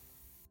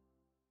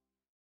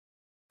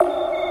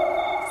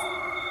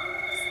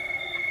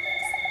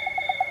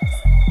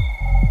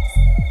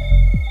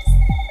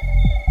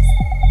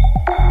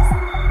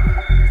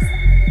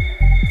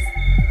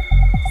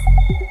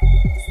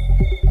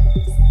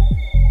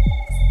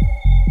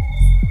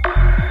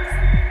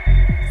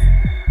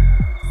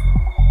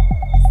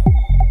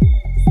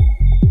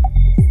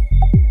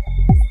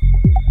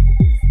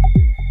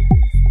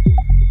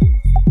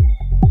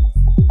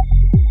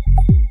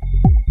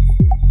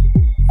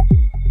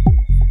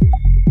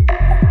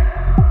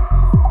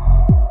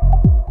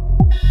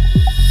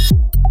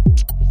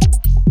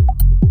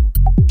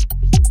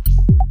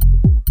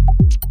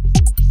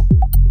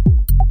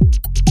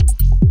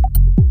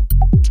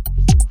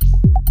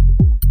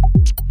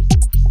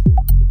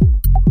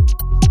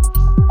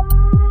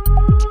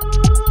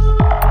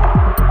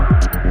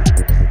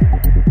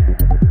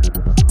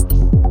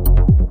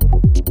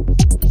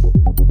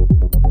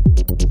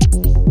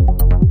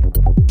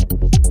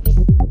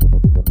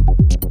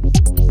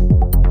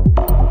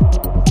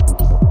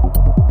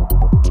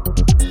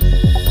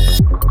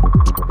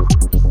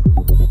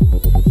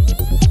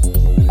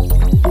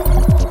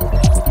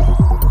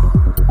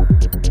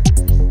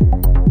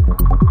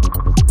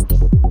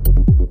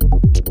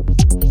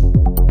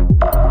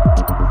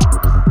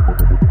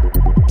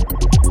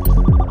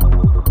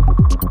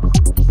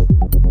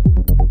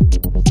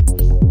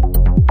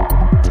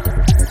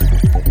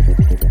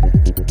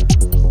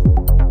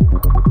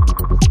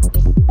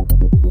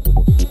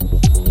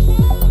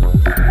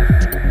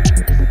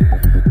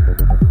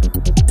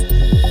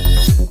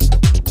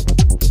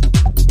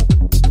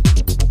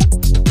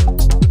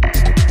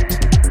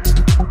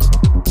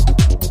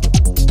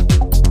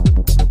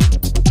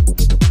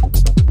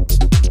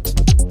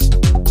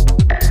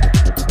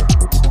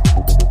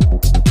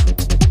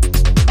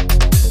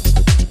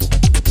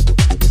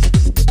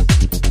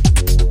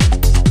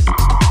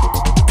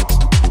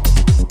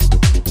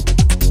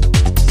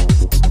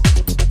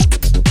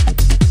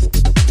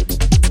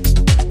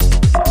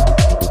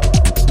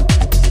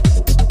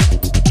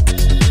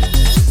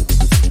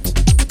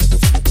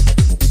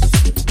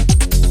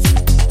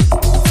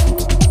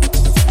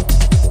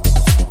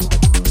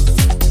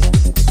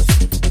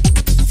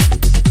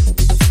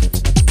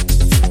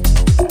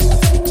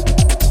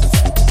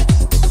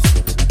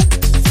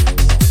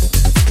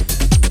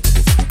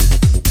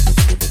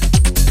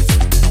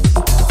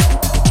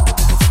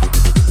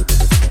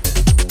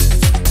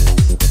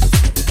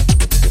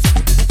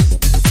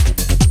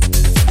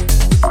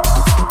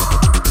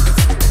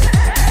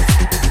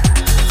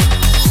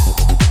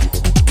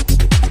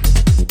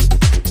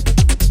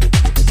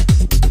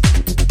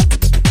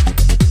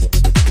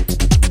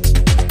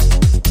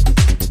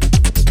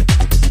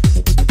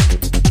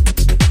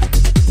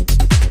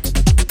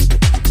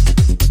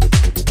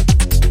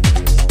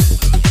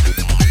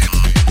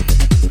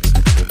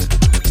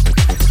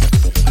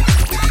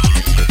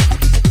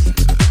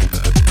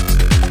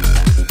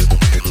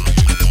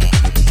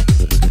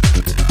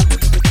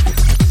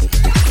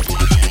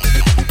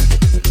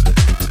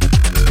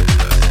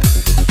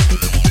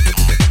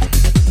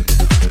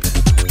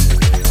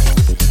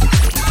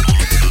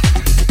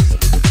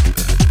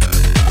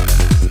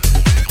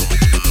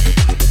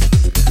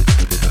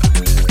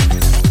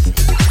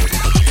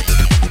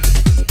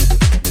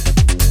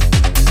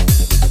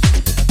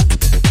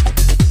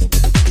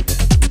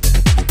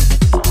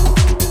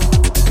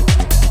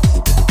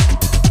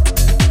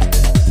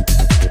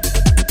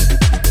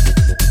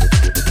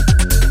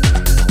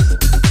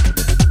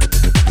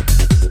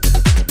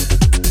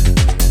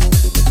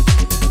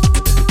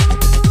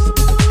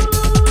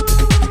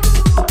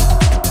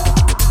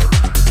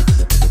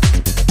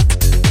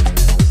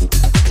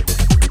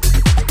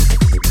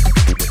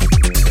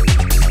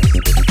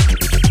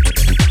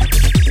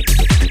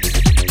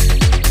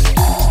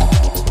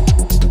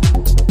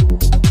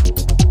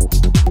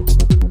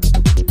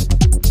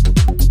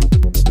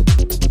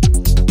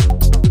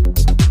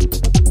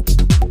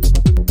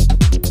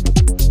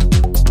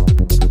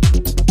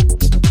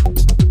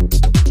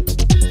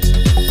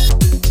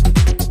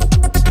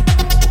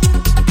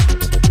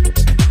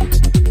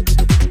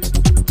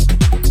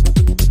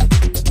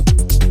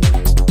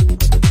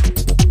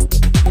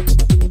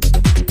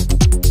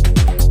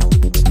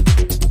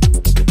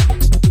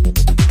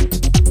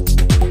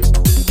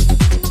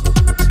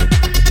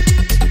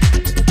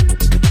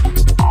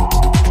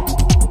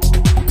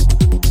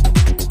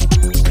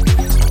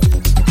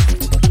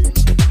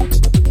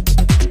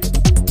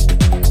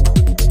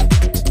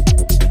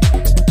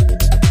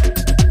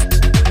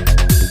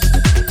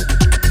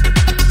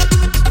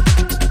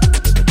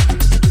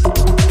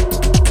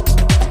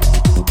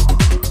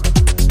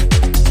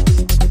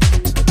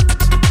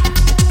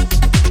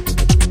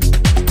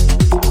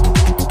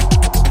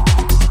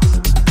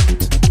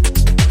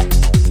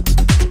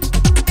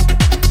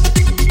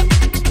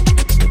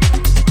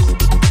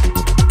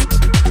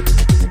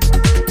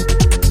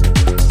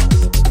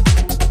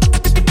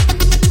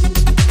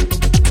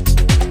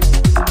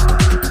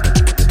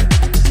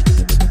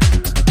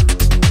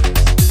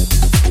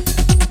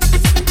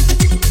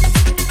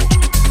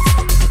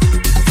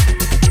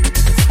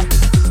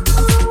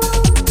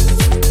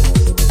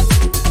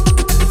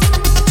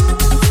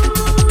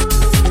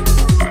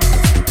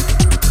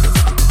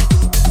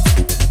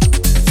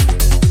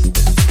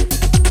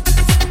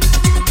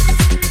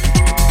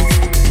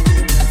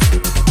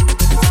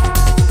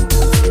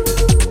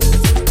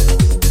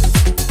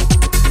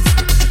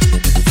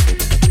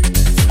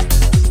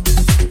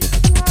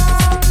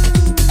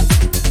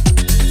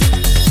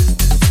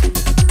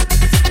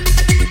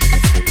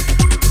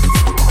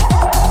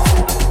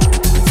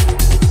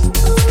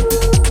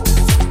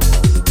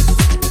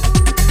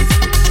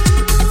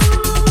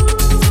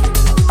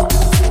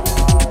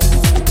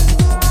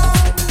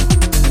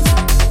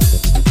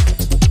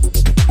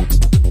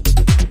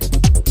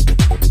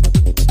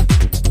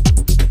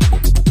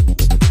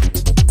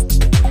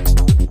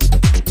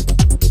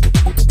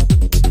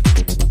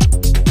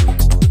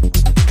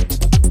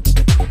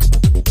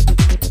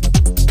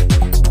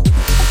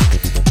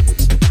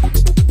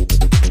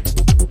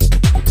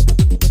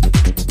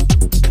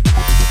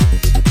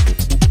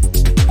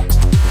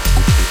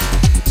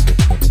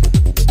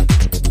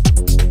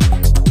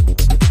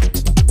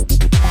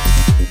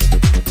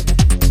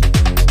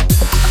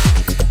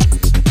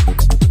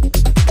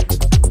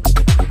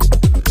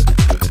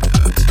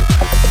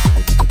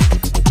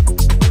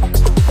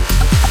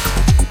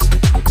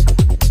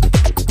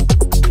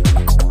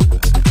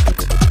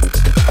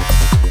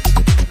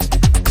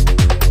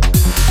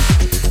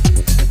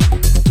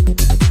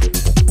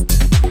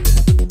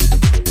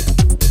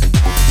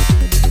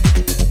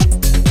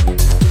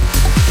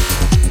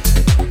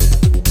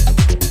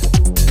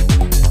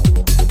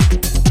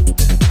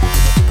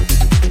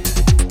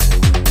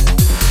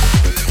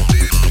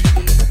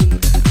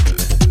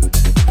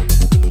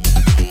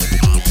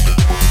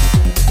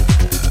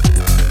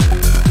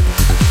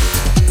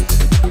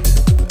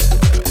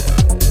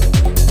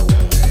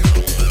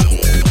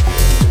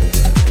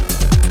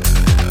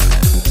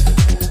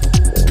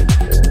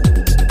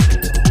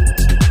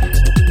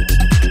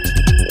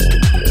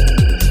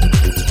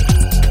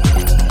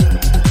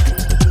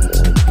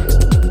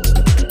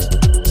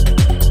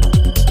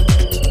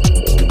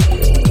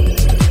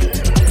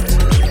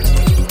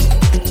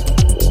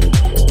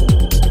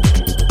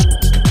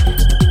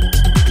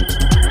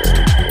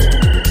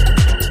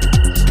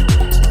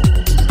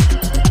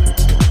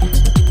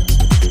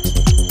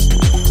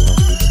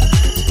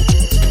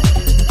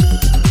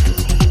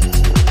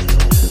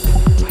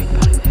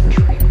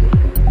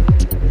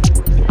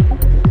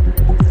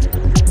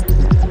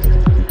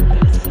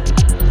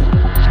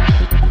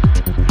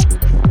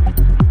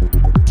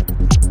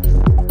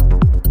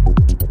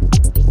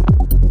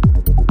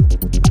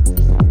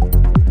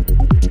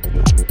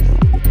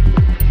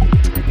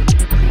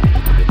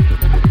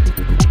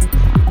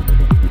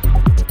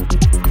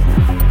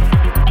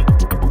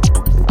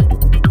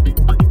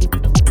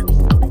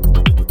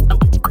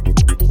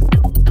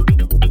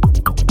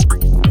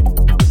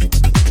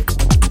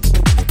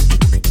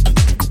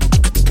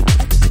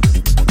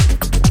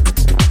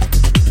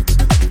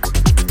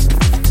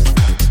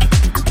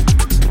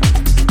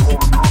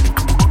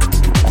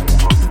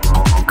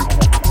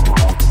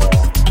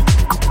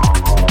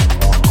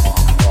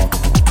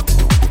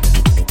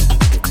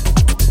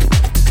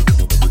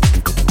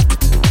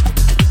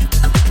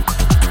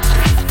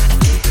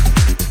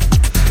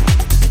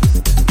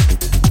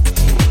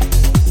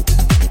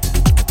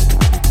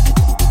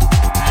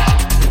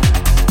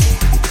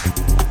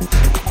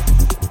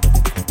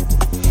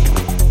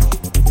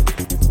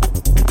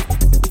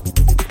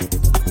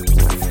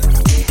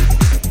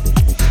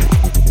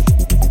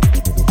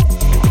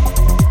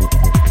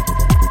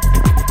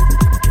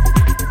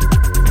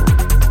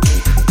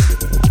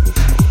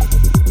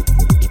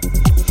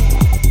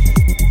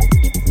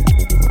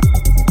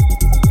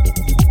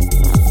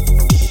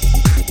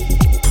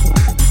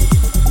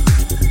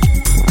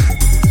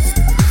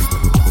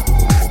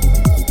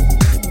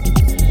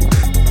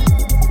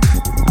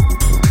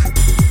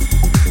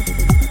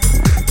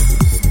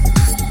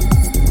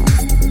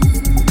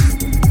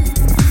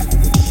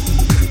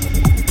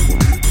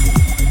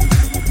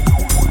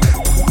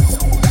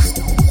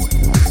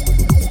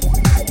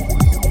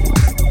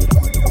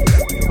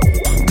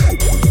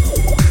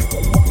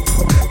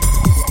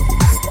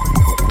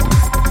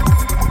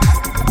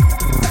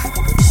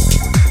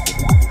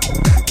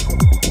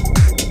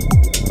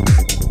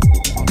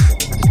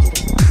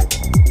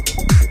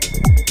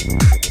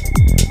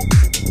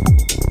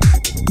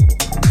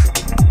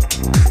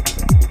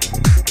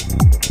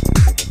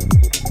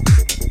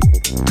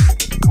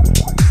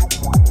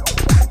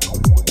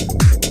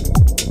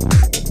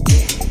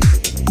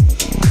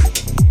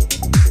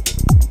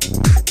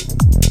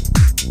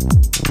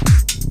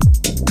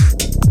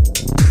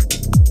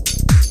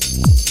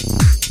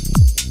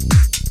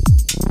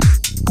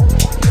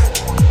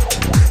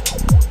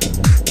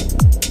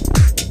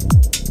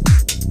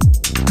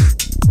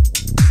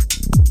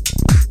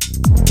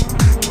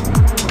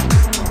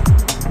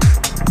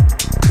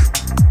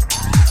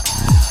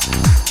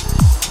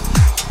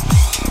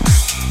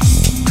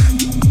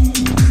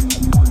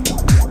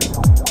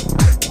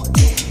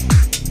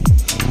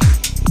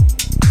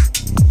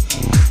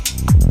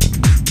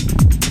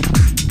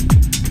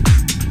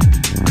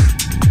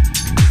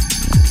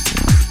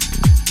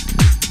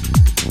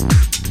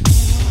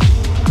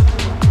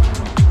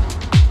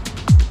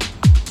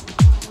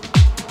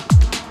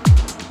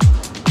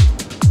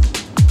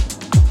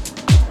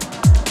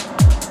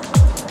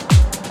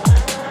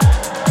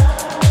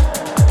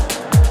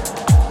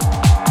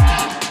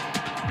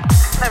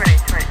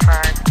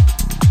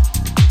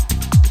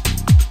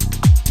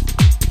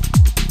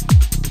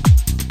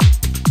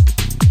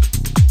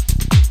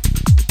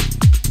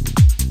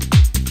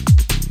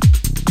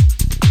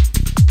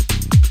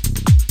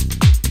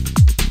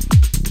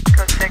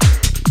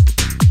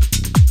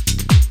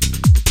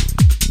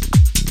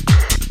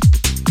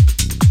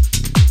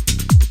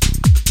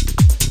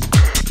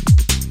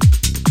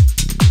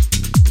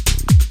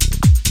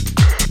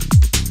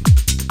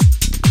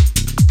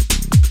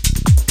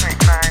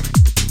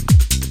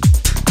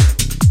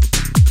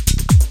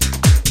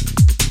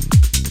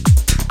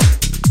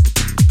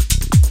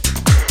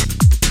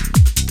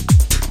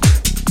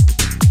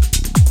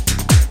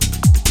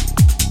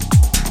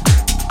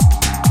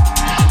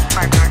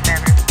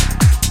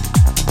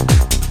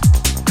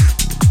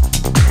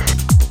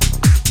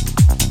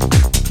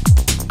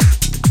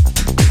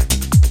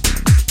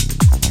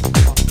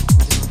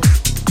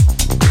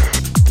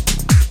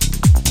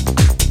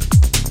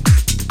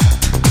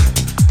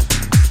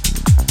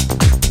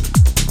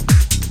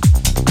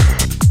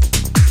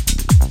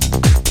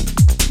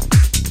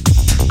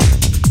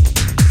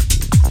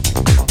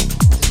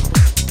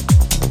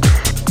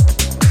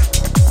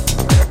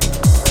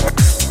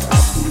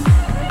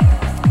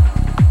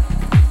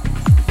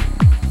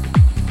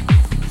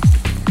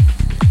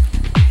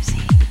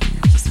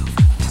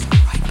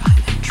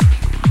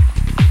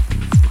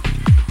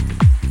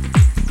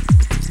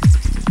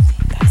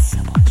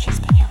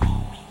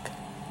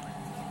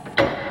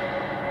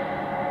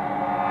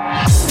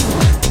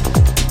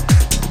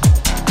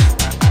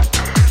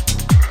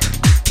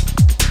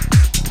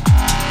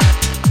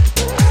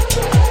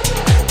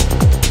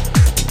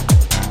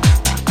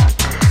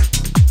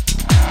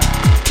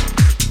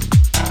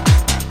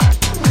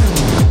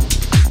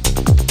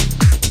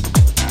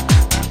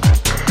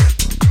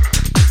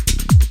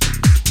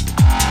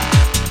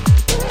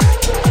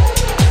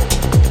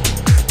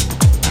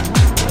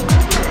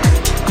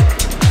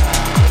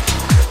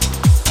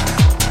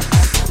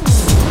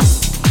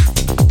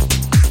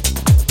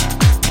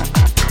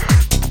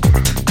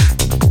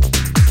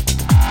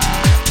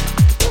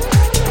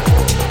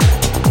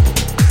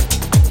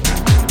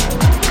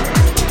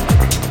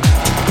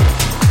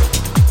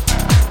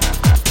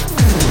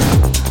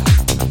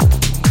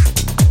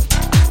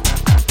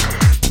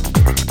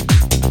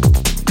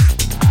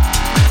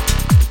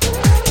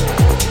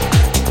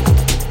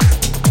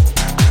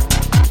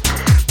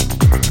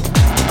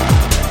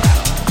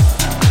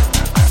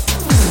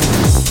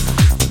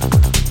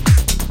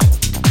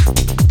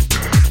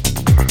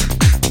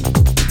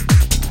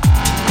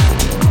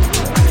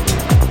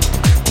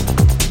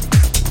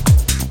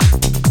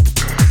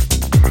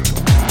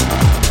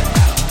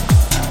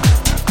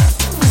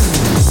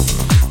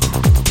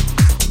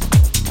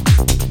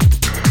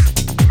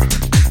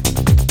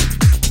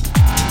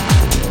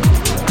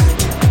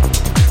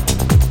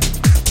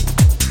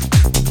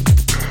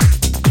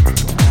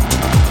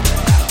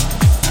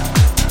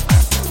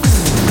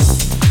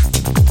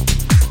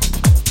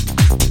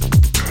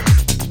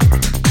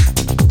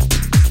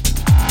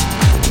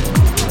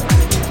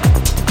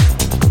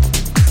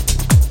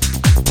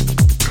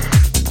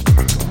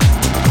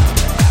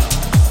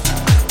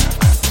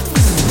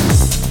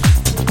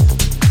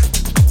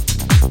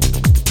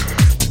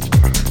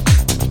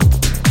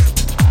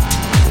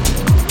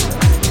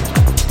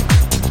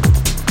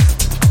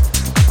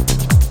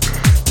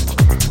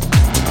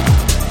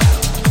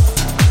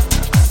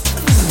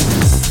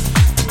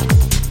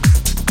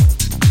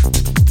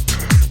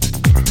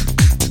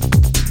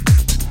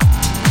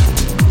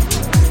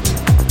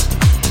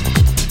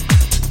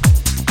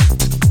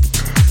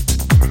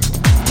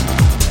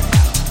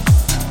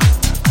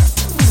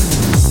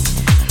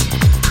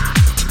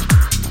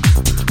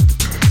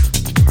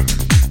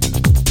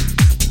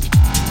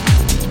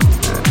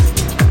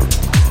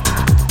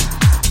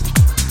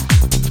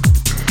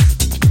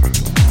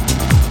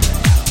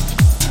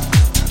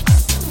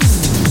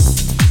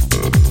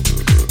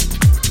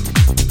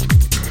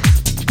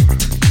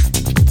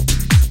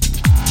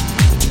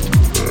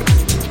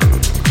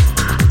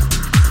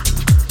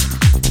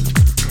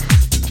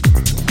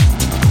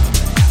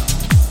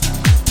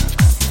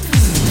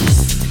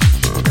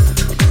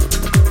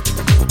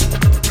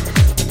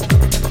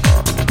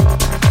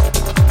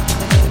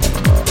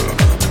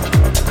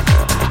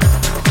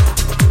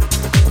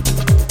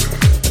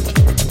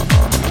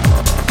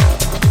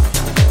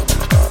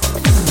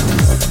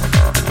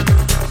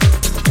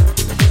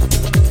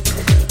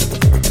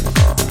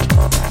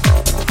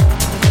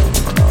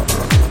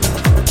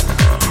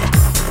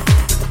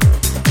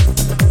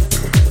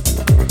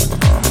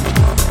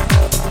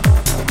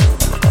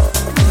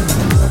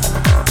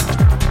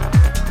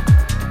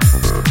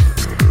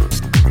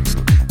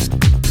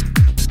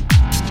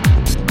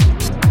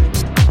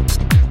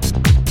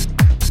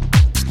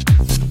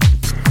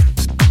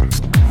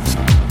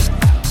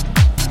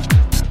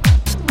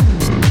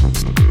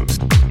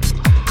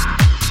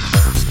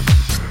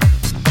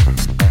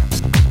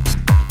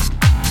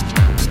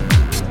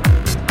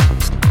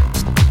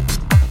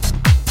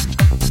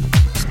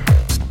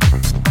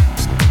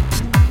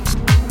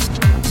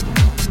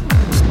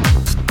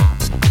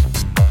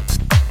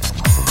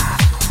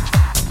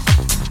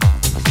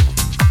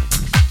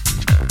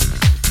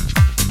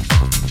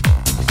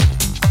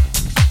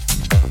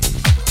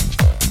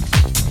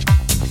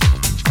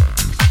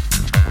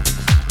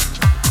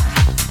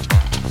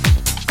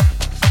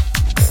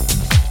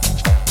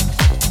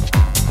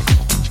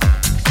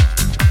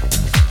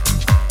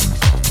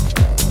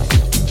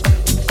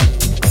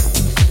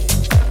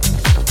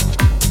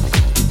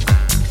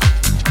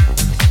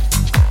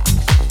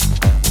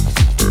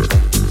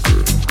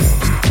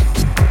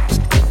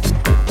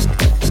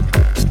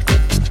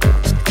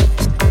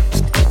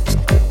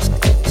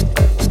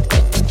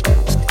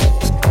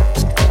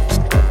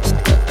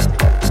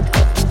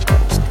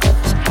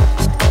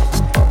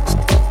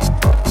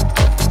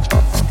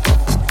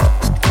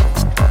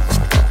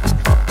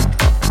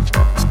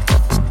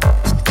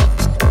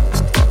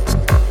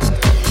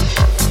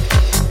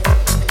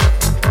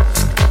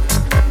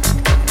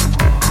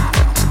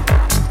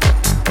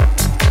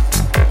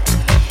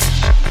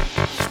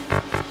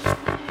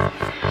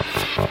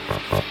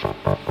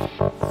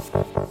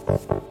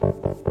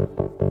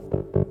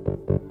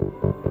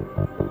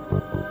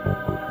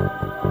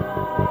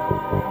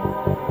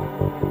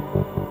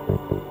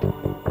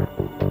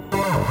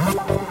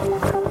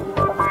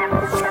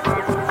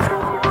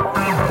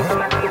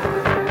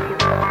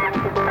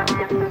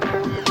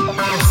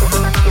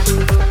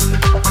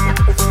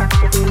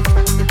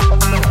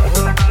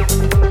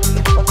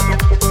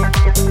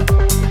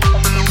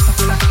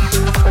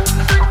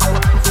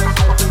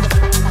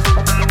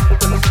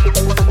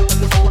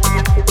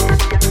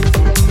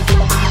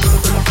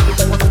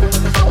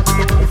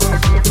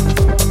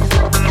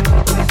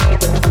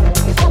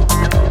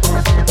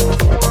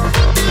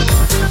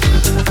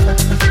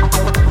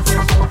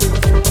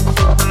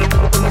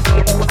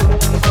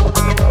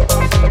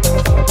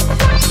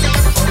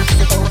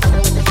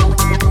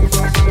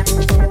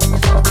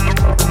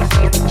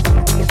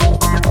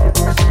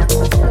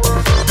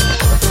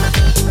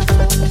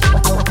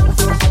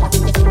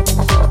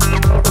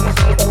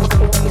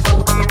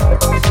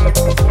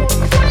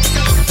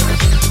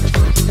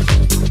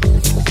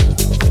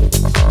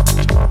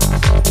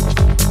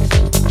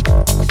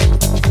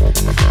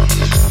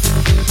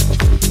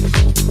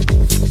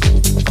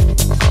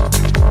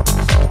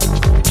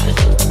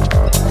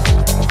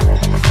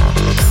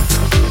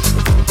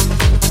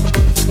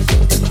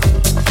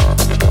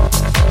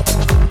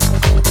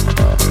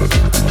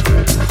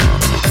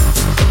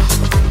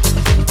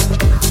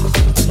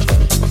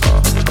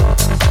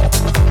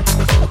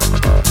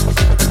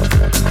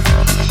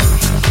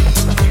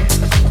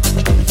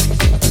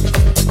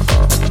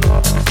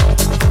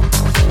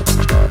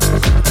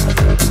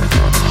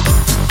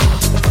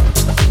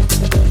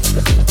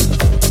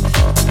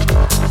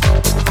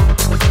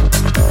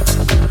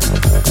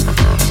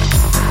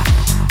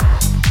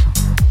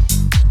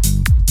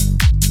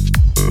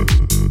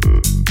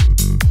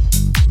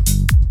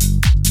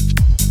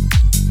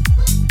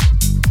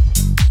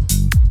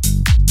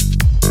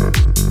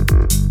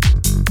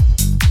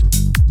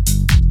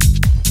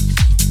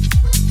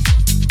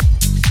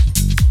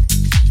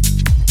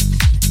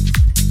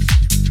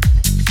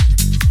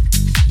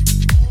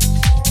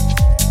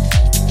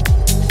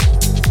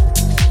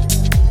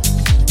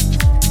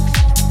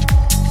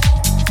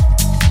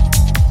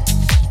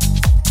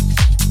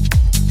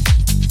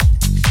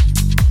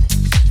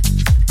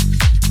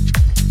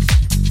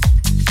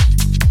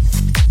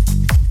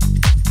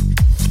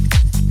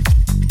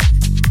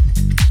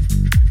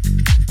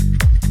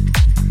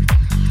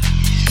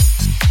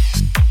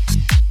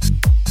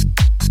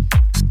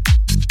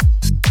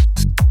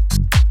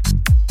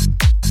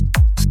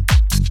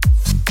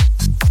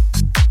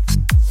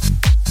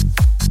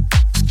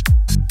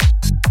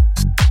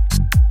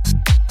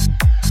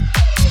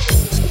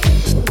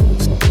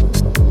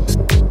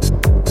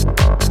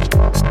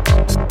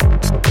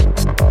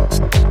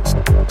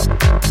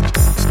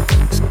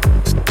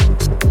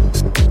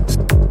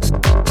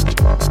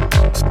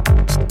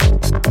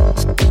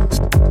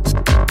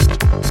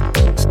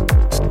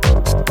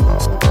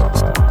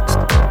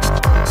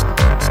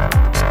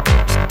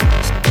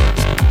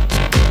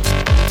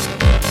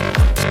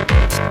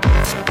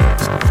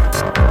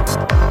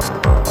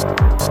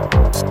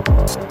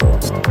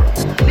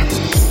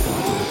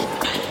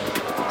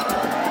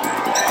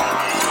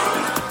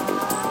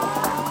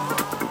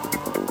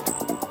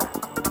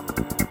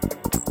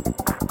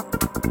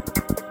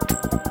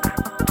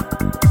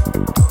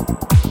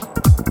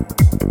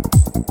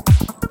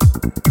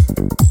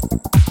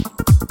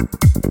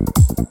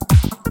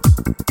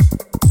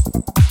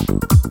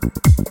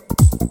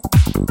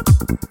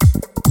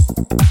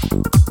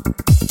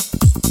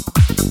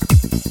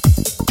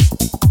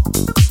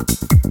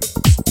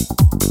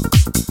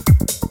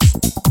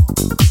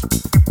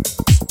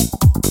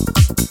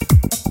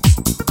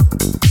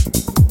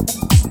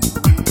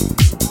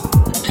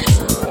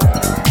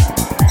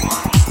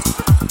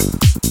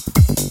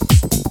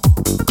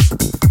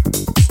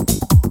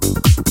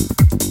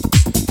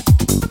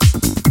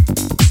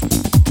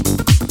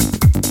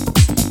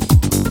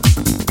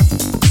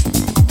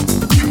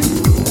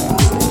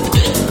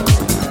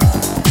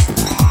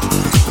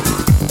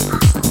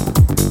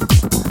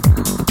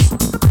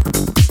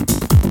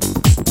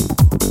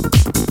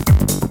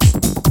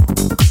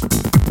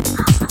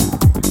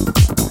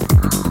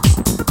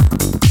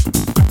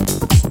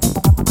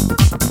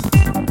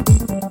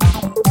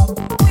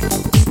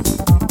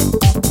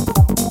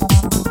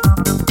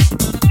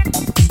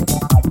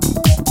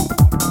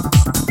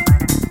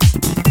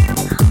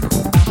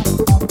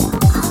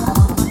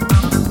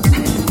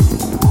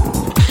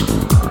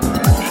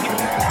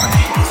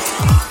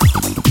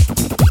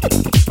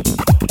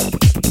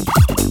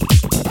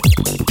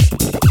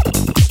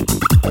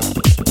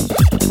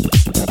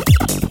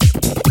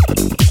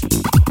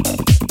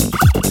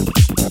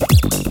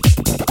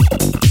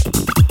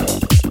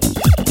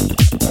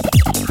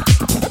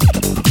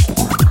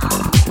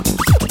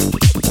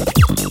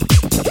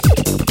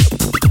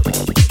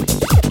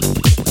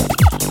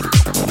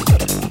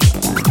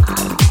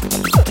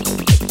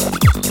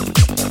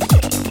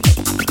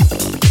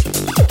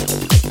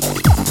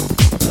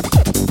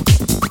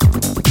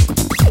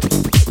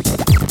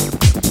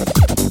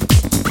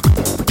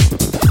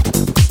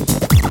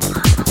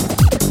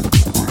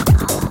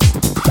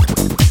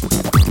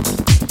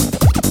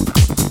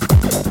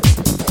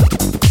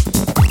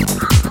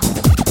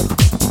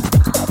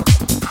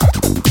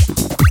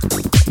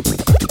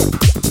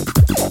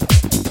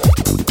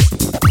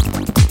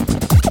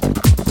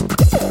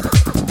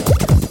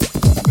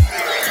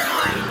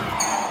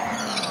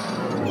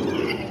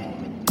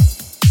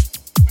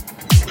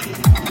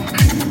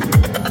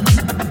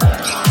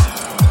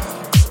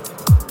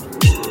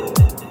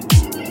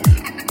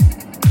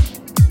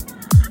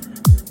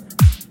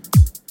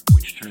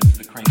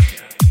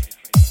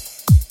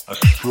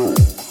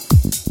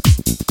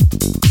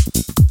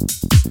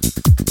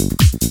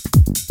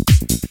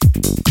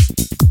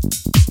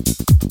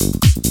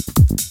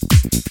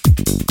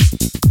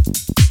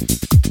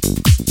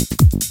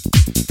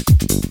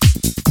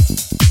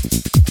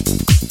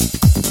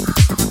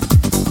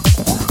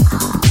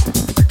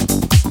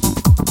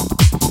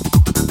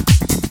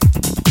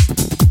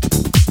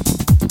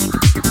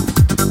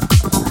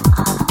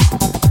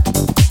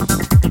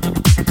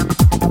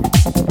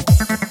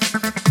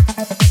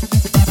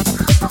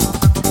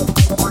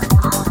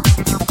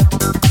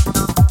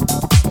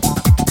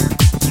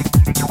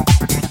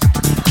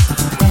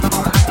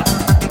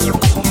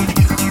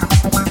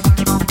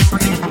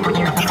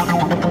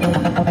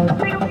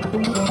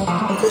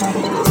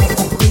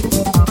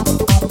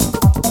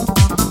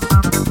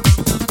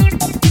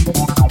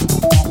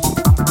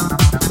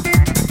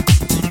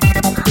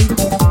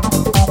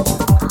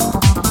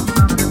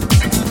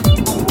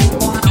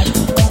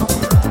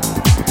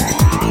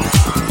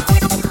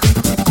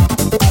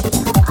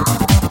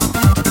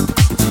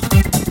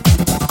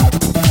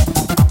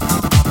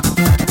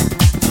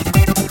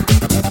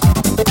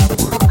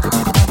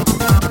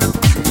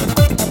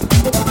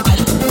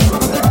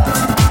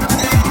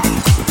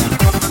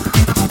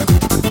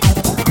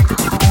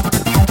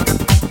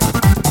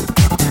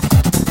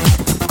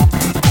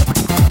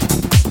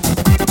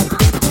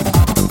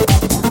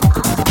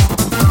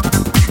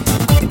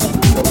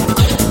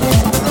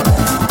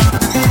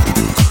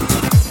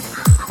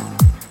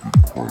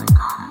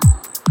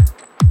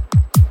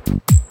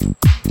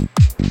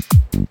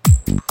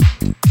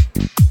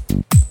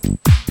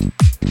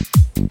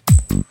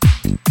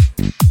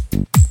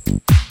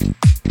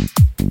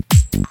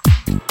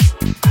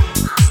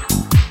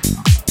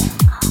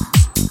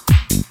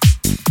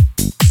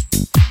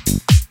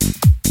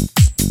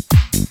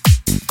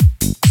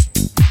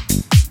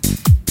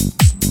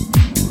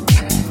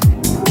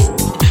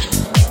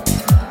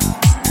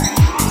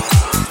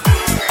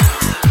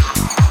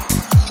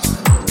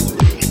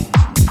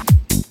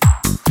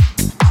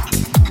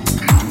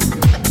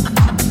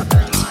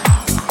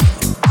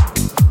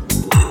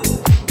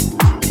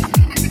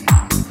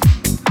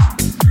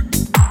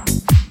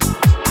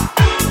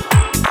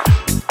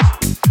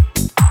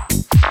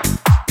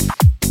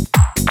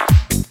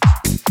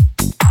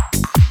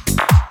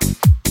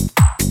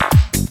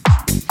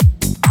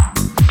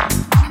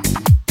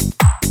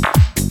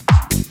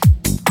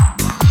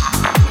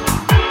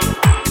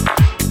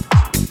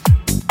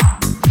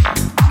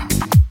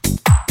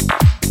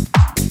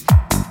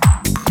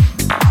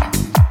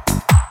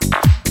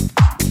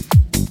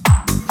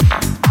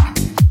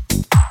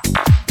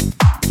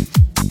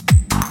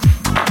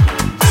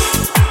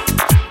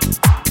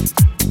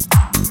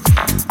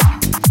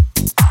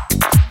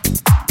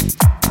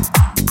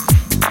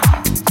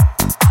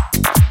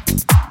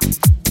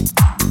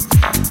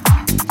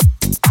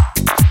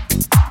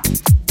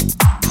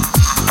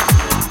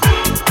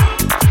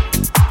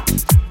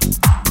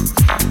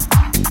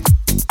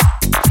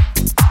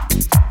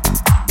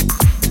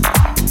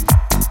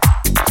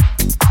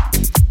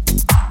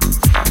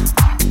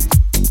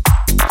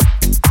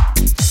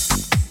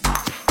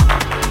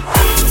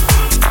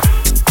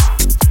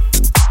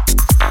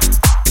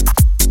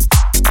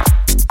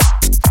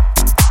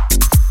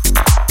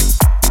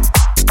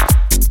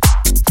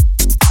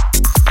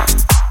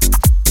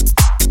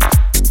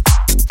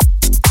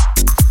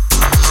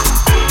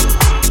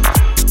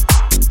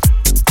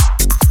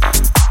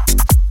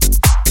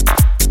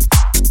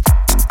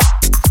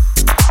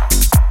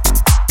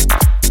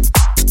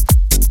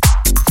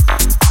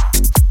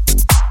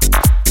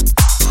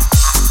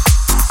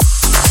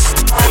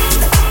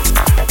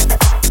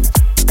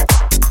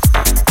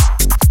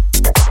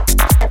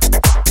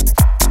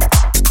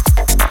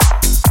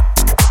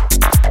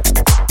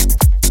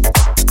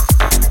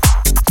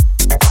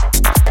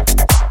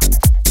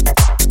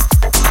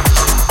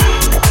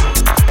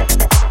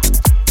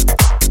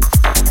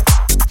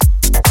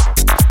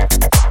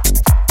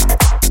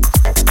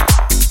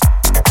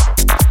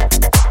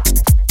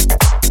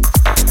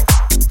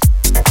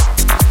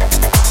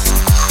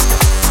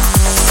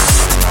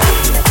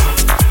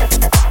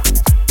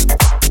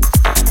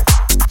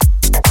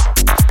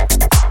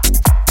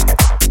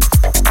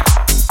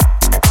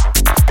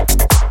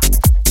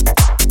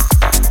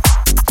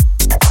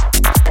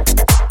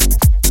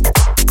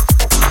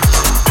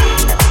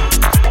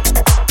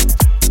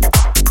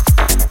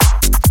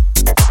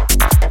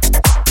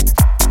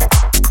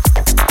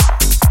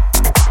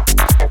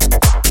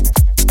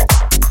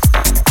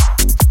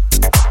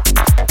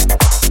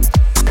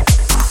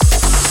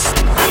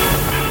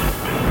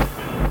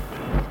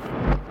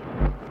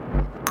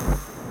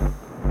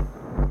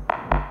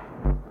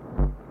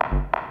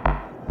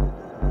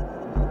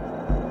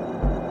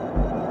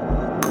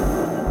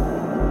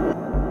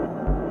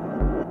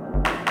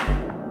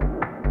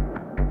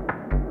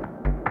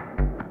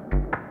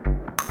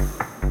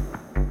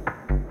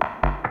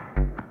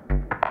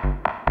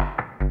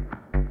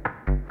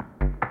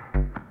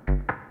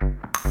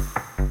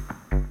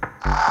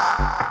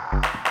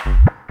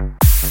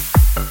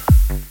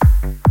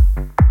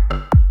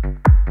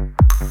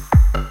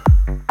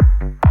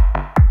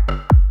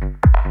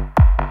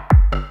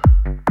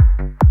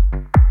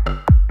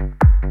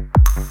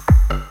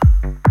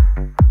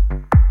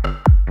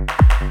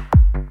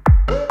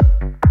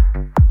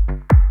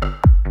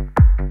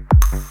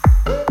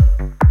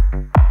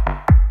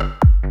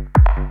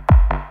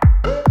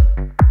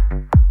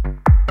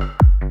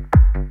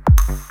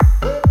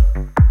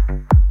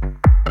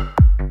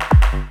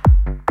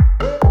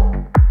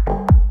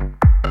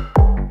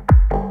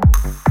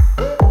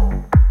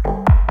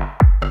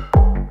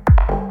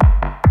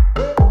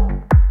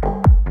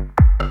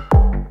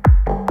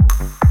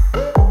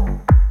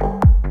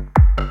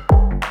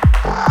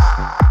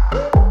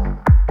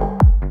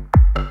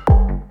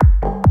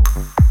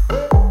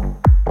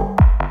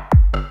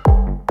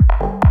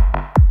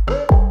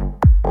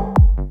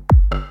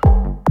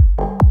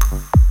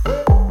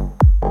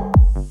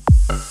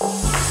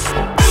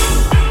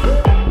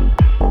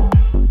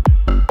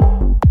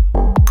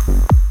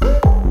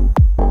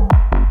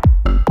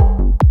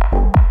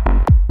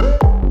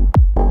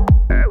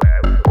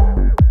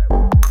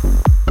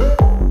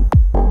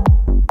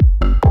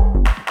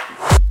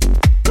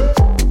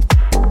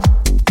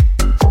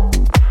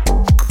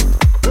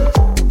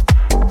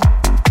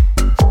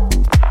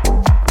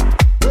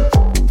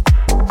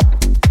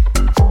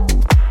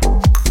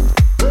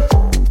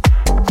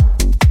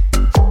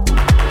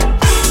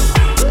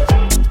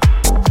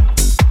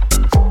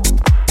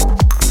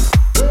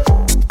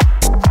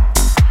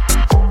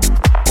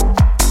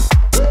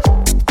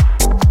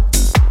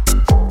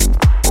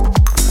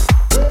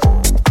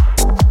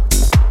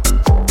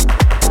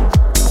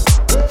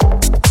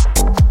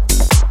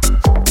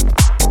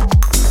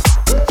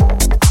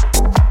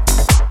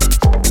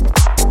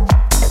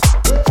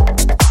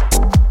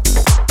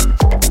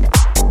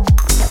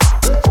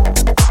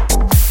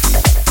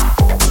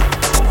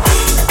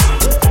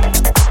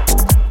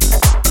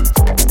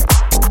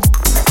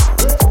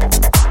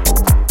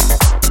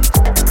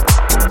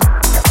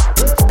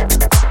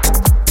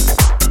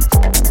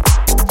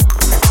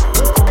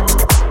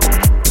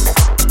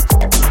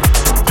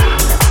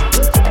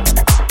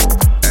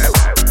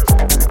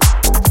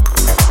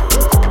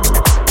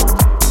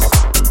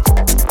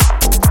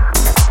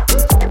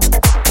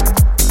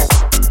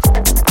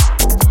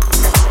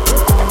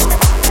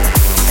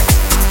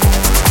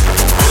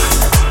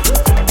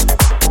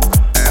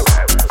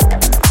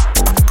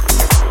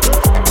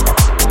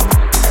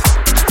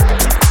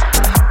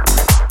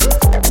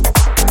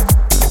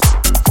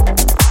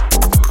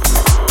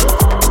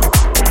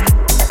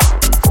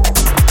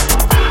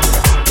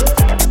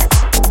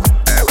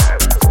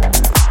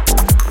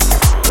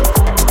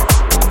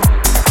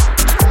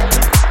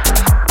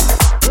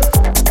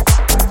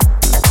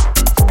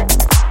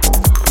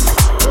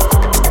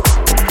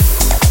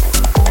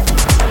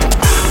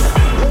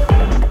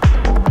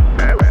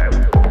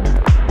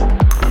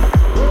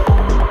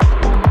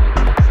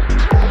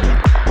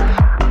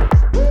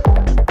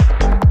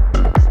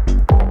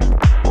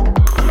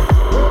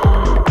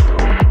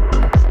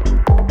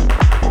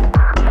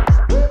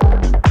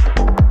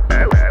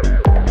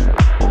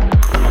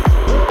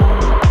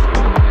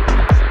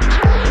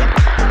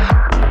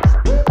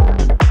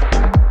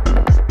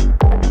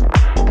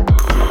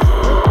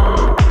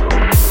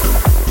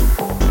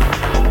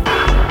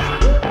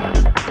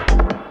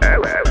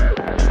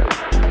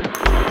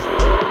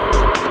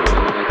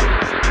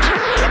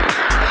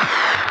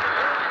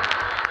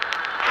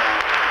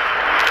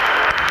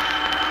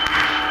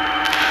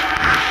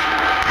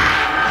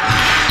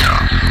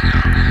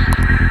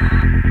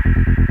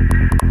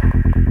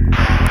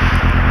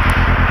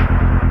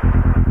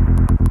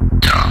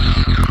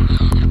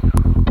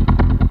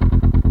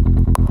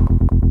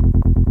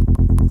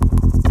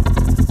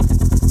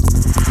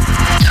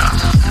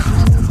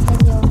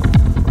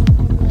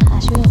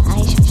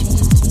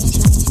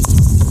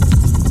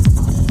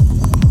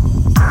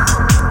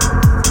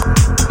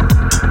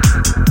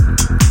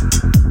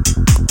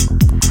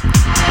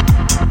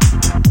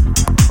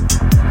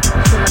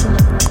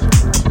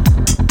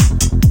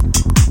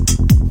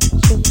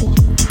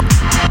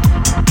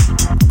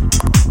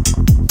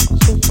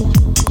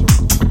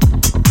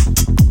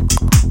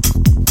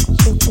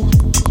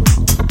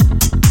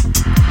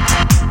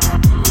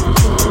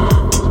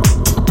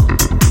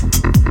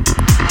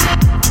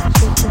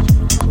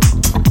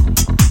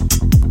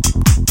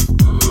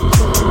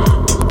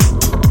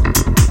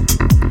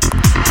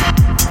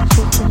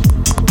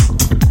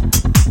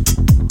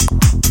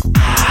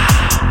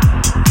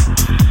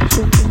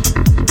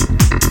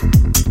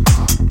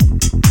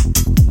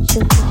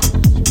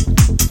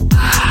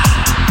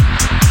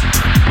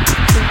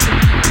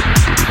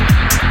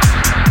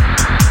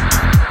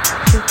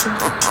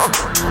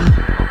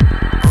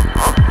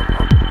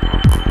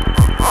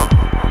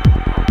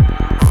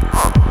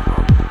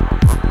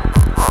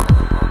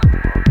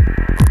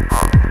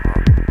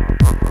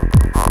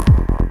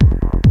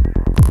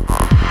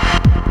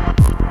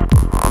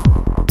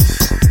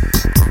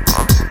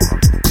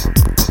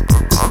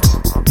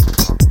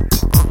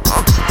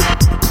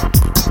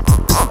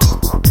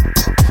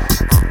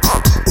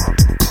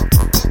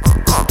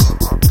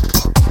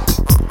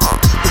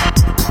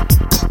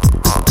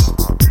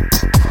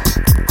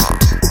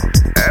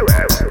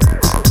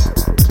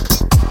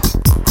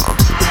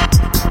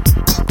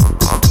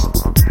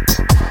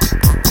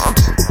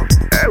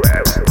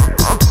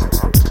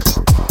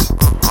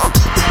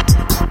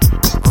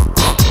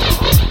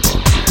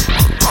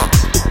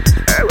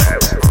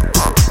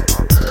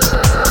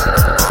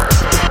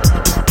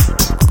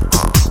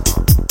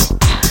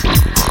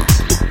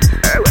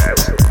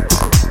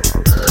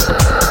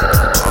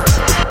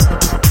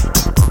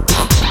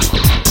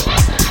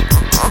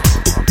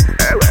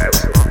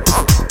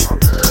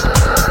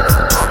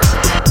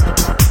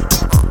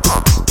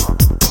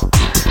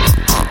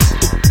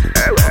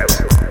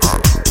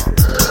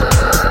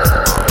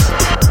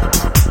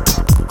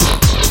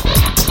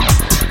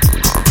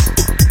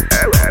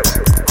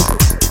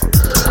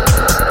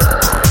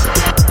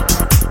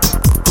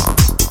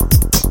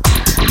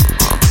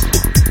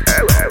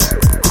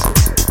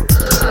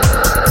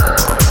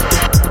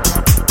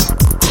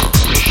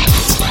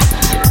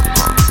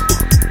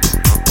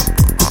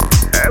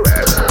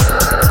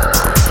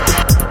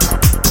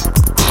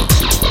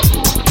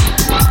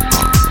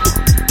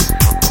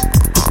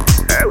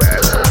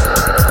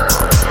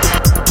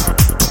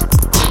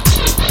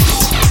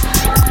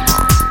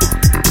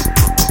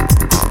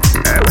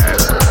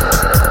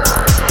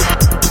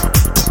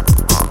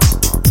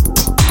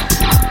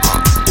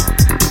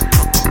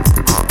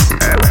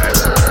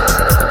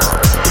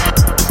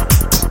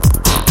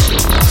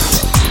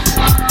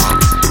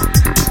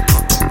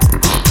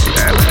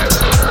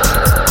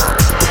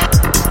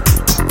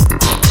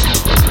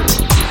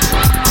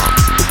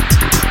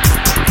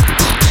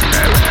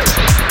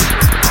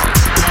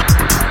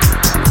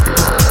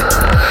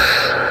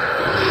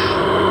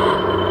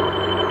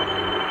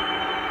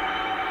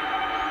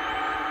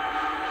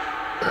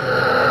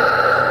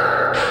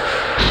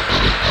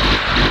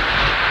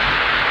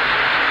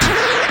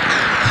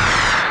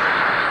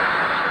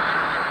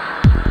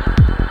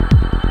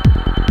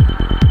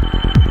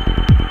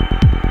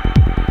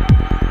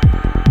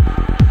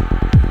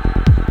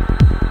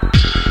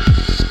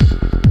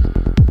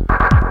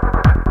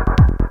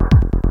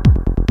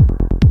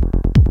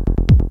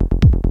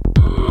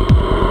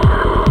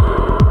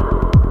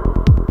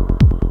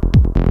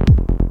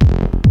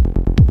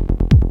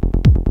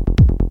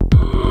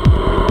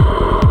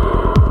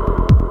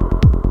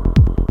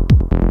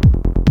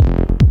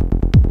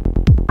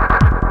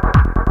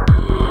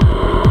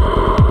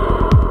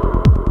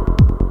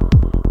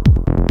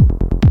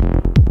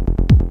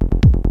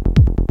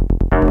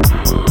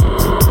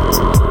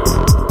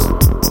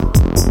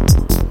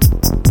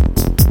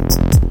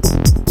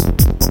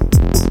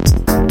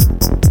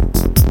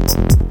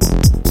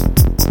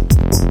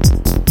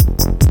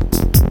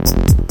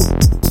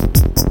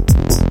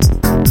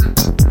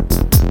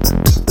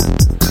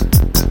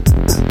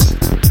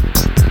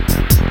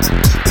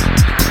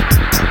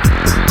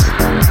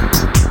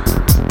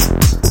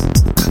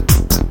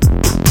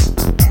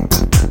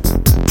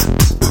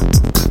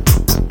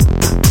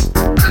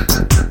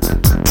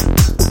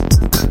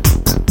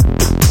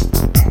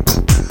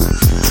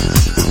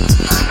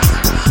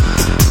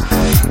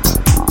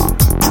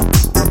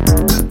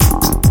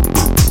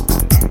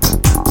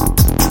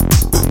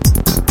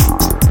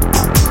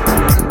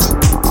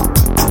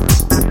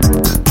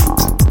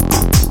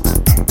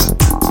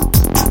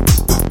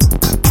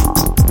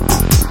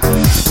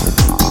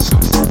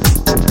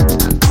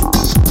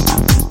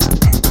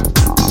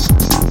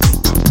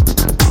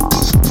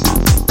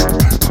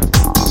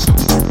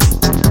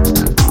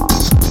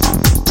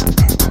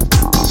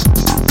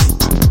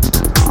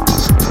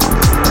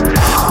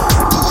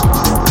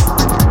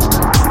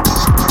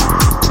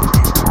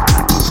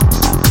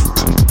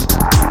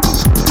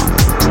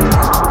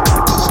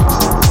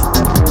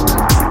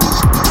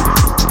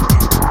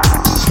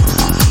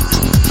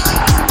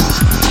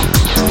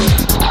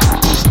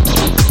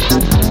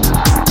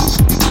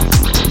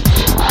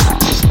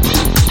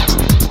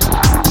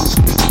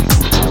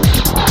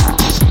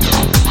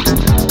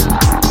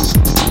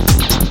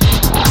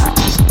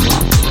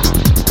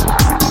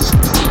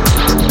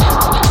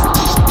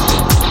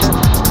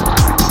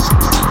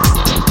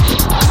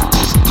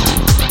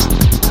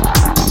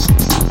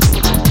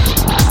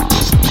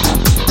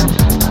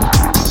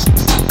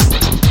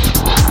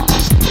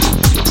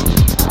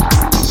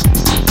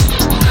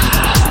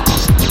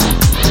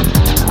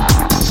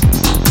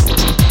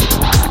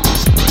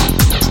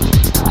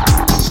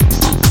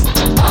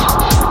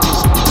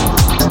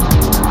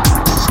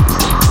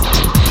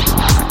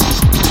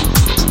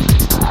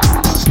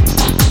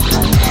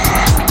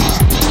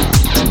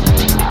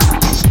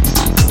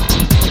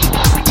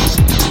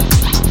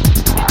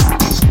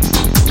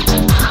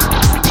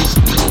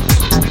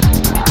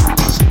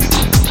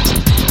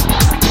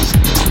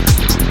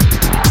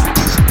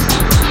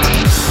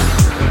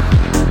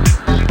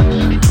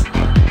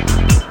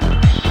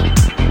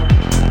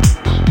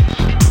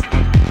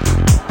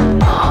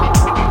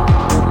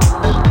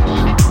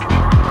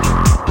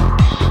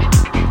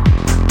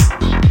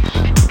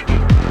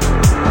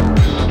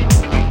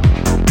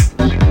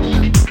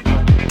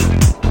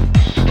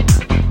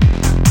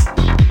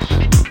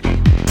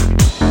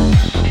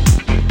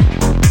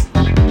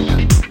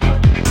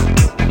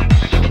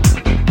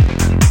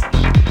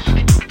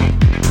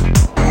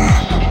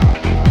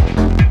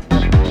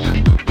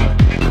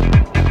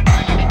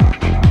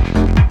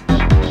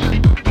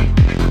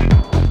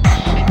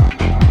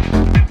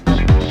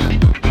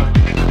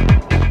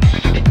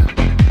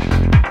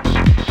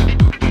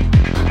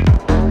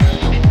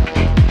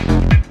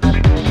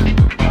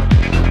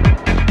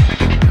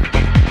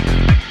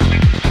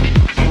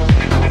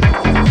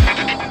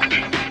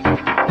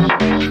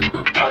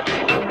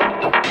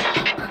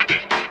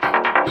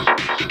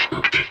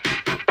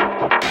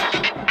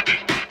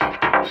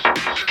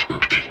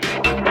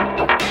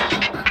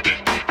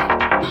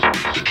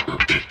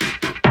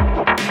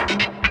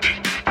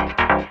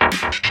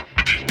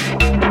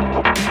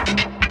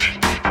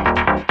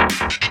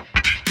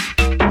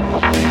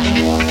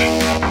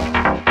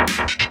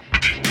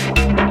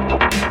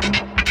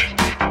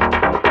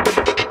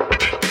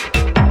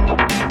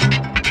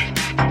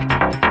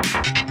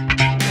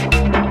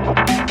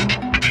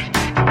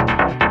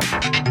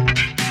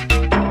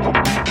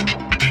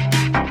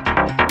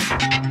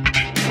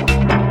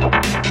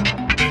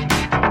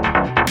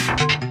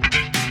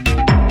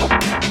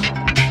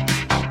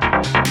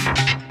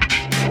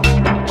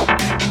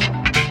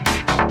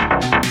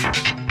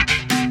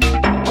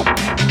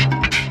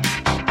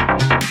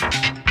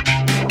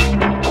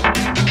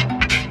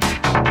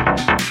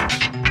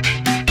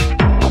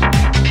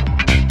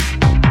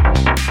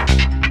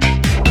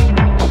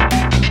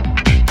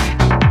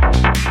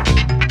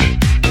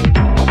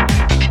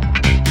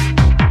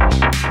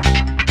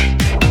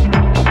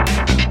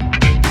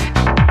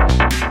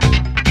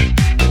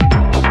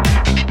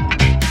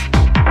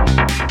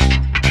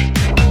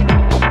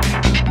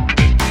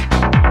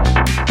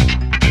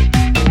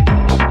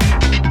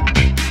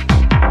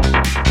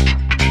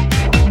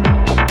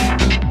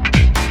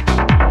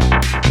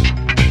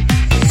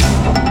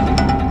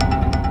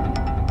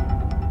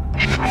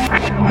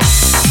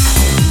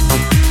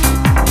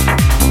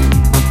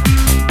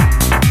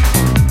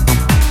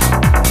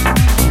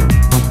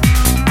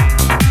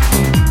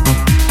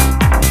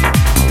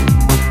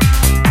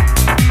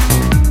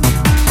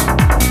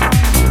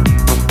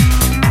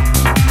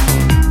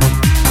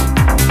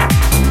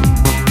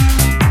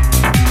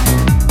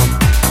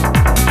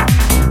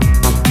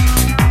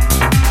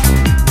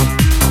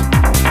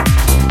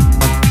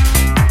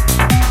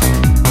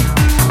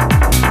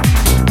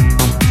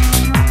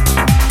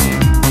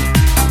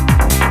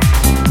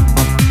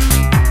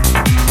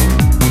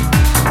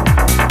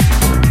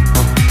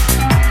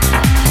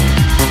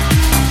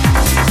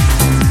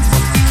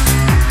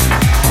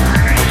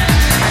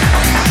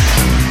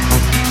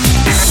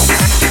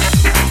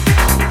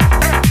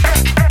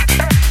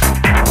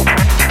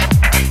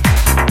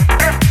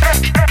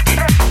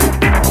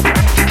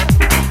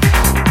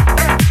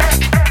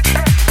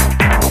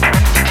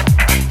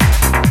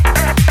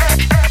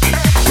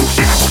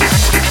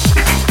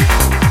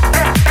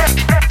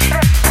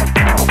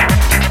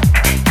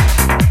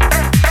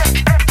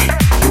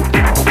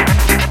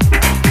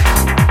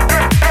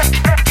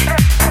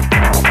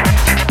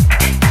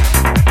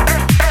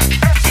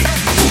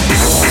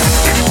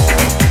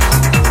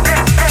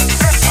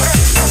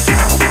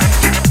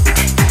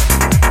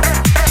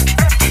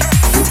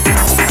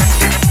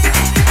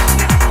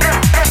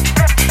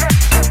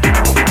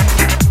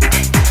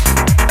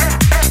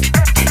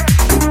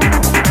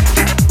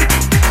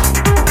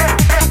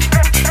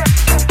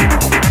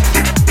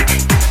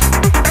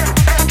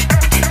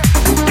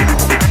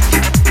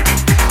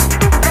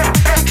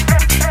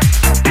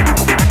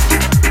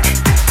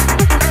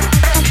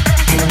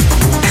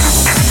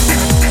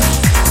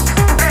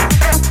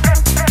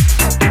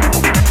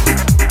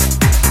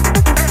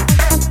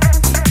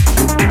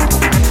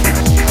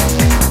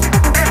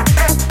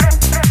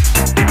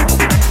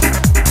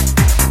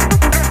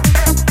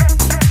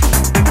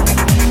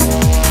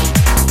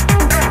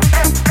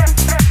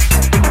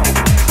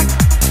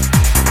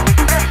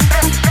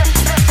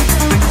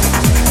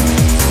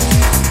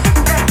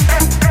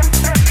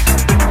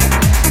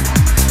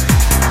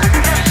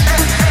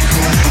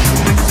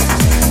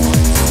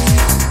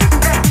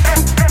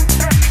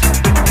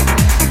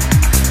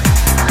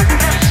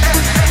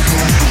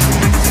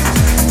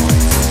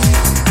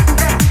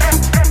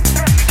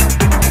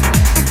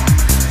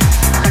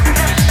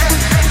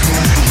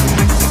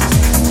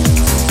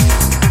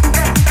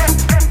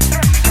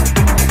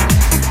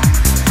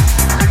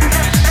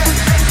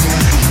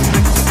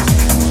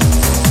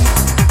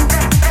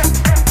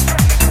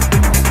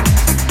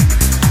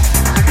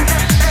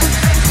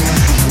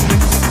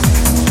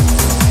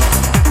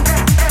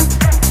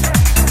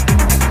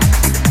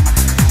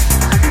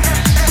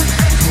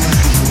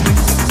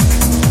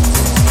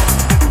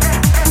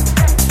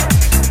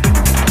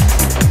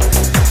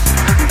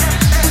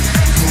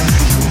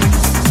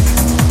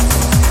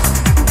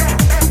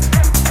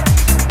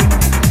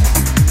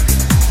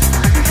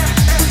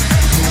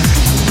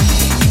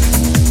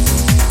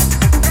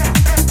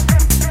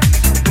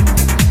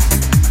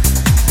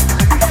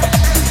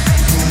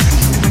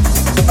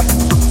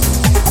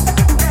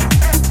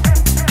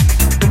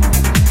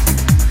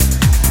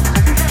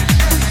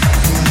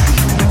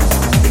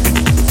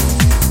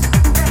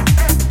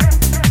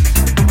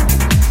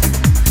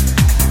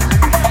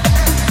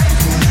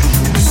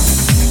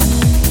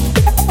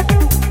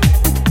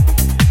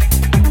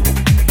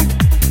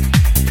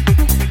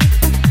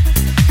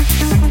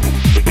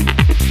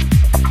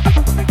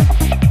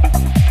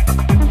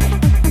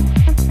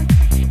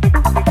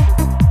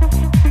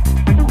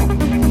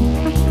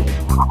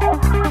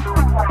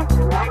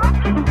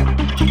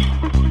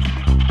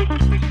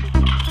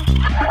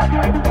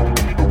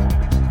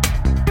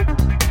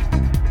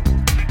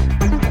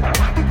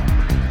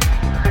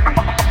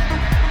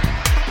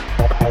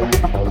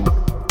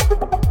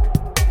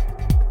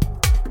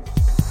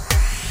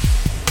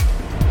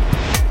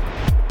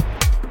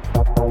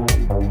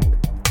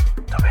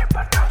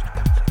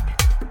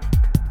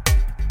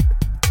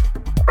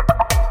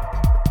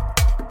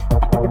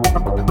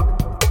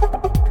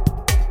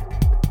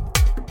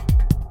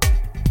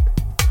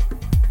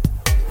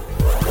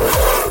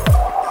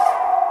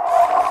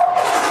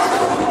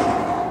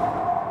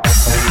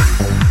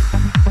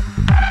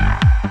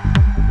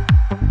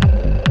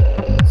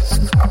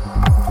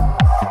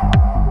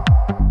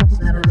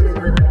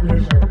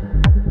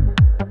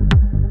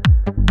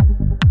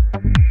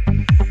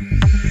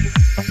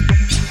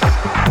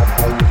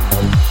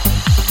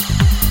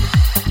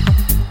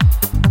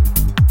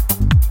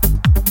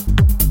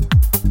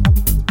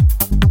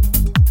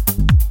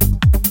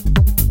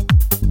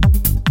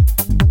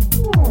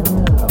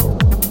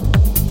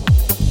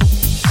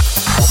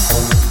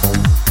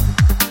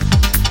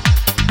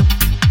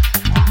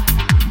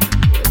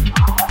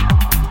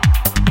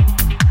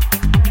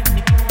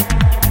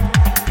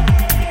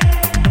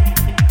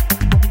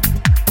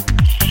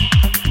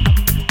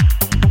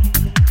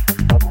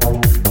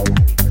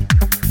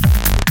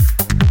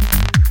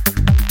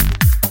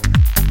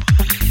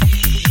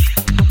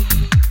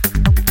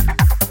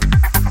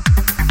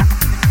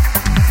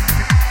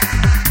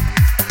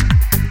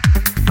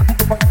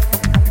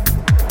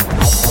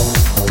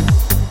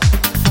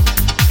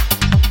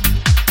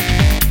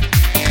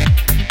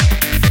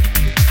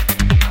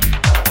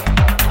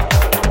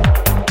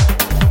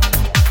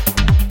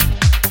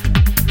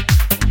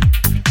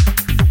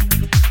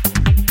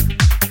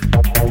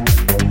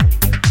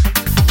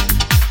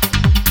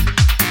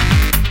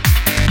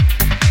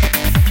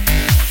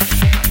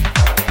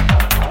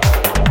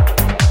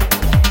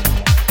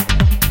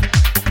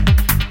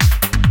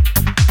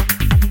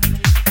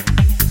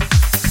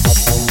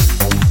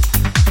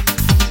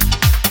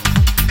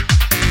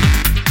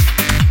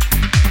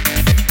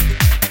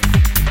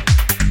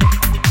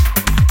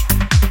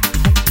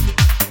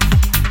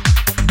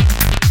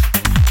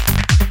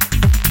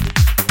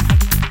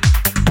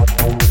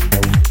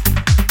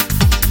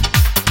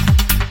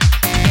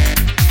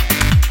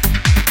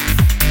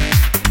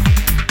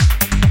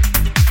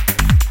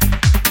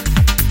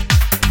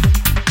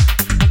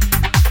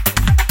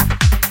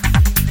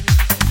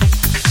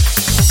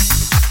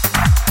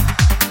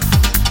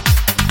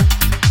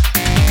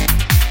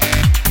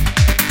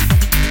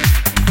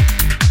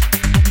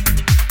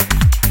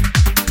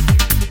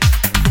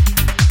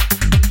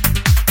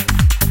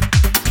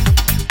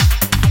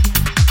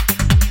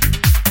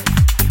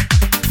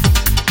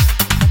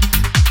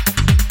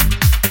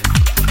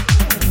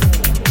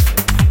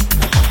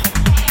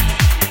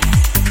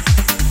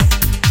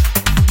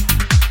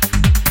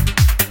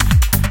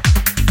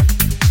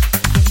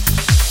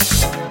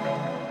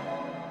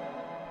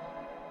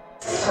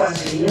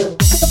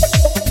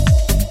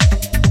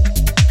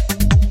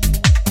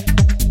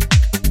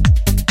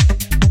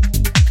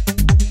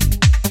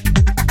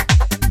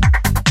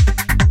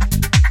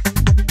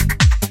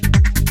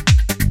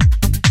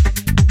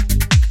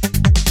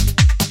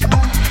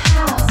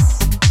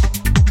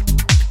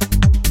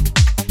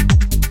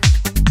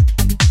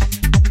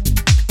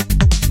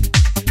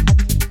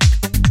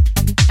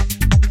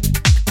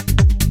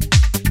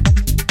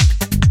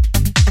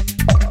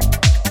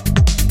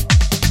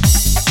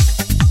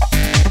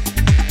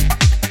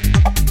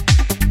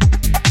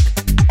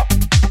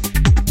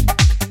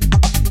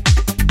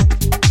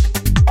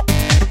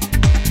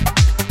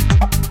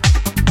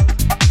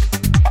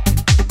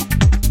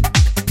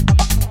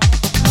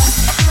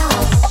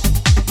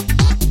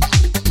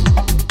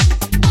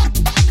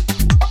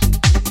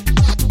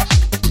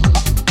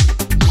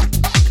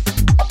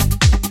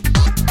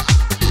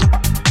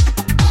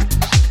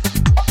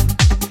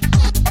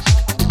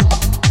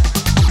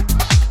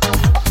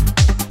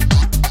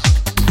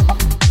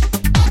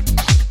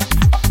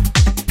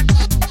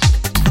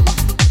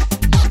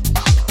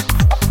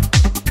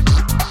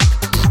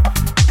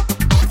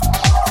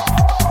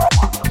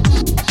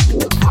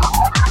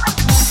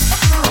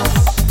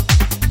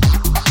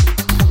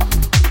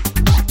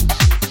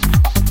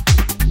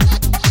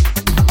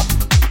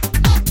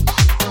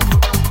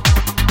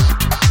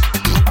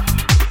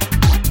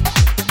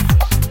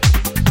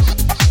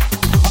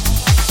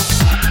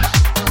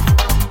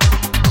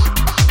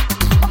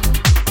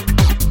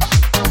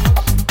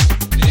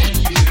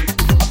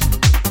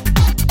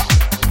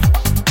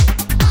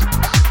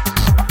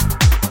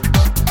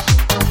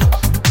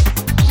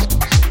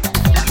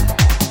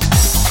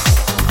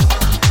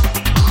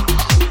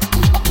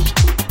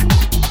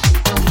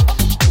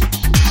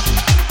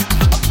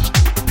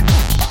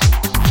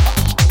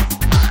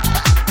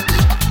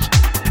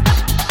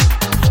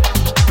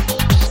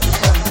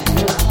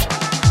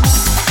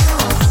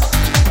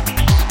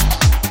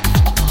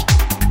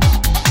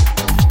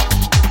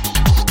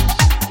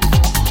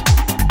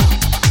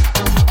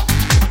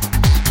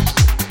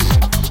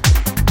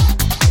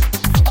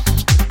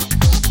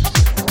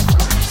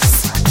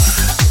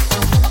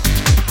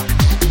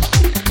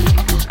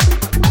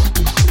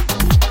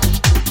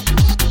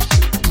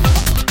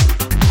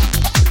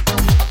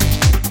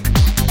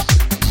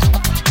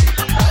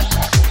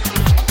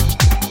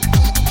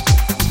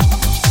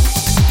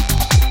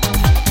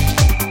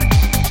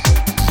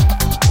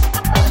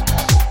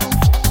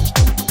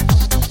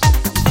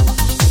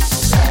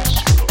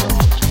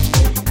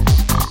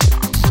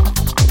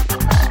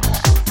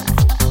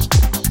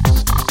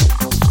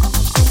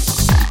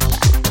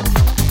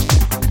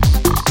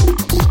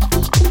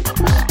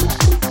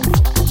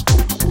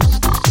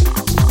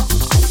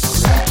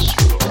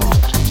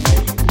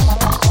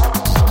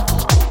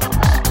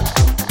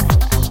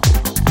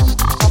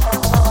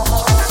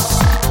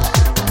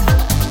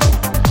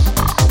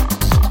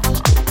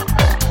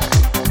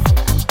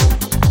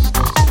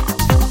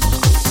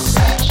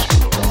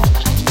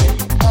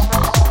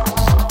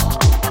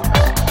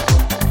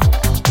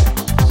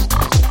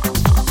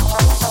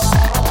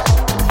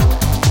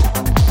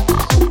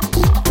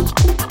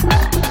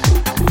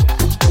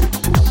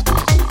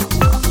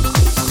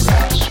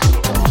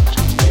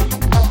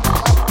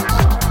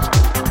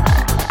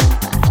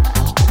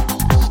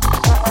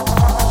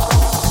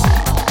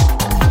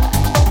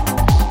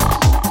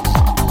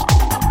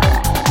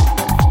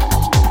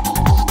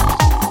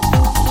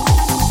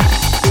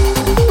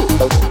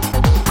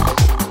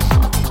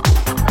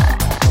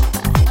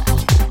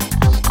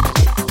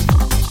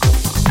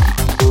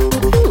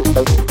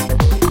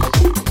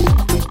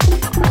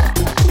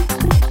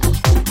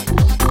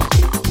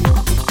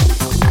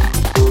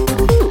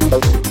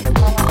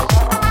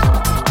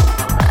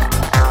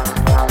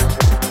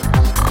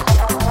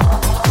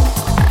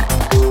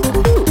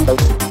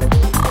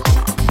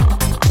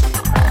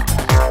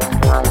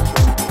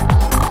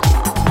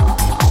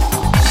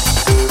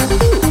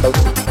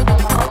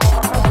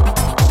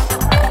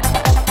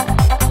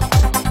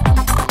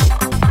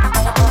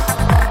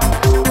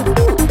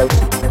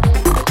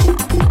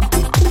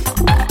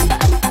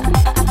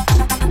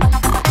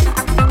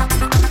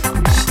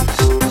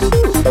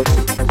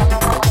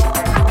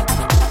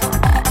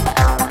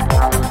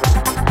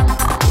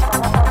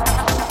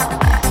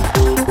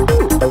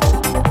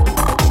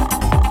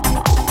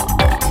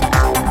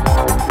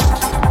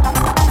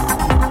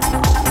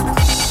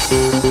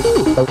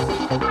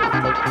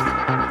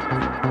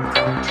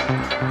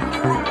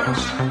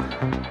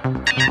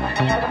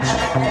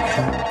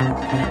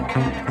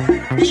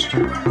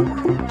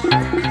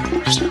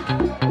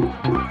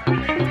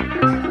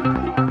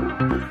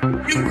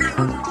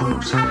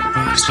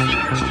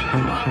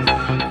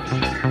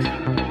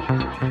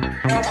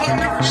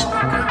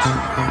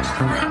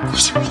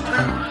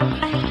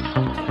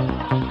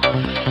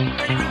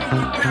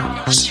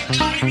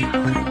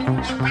 Tiny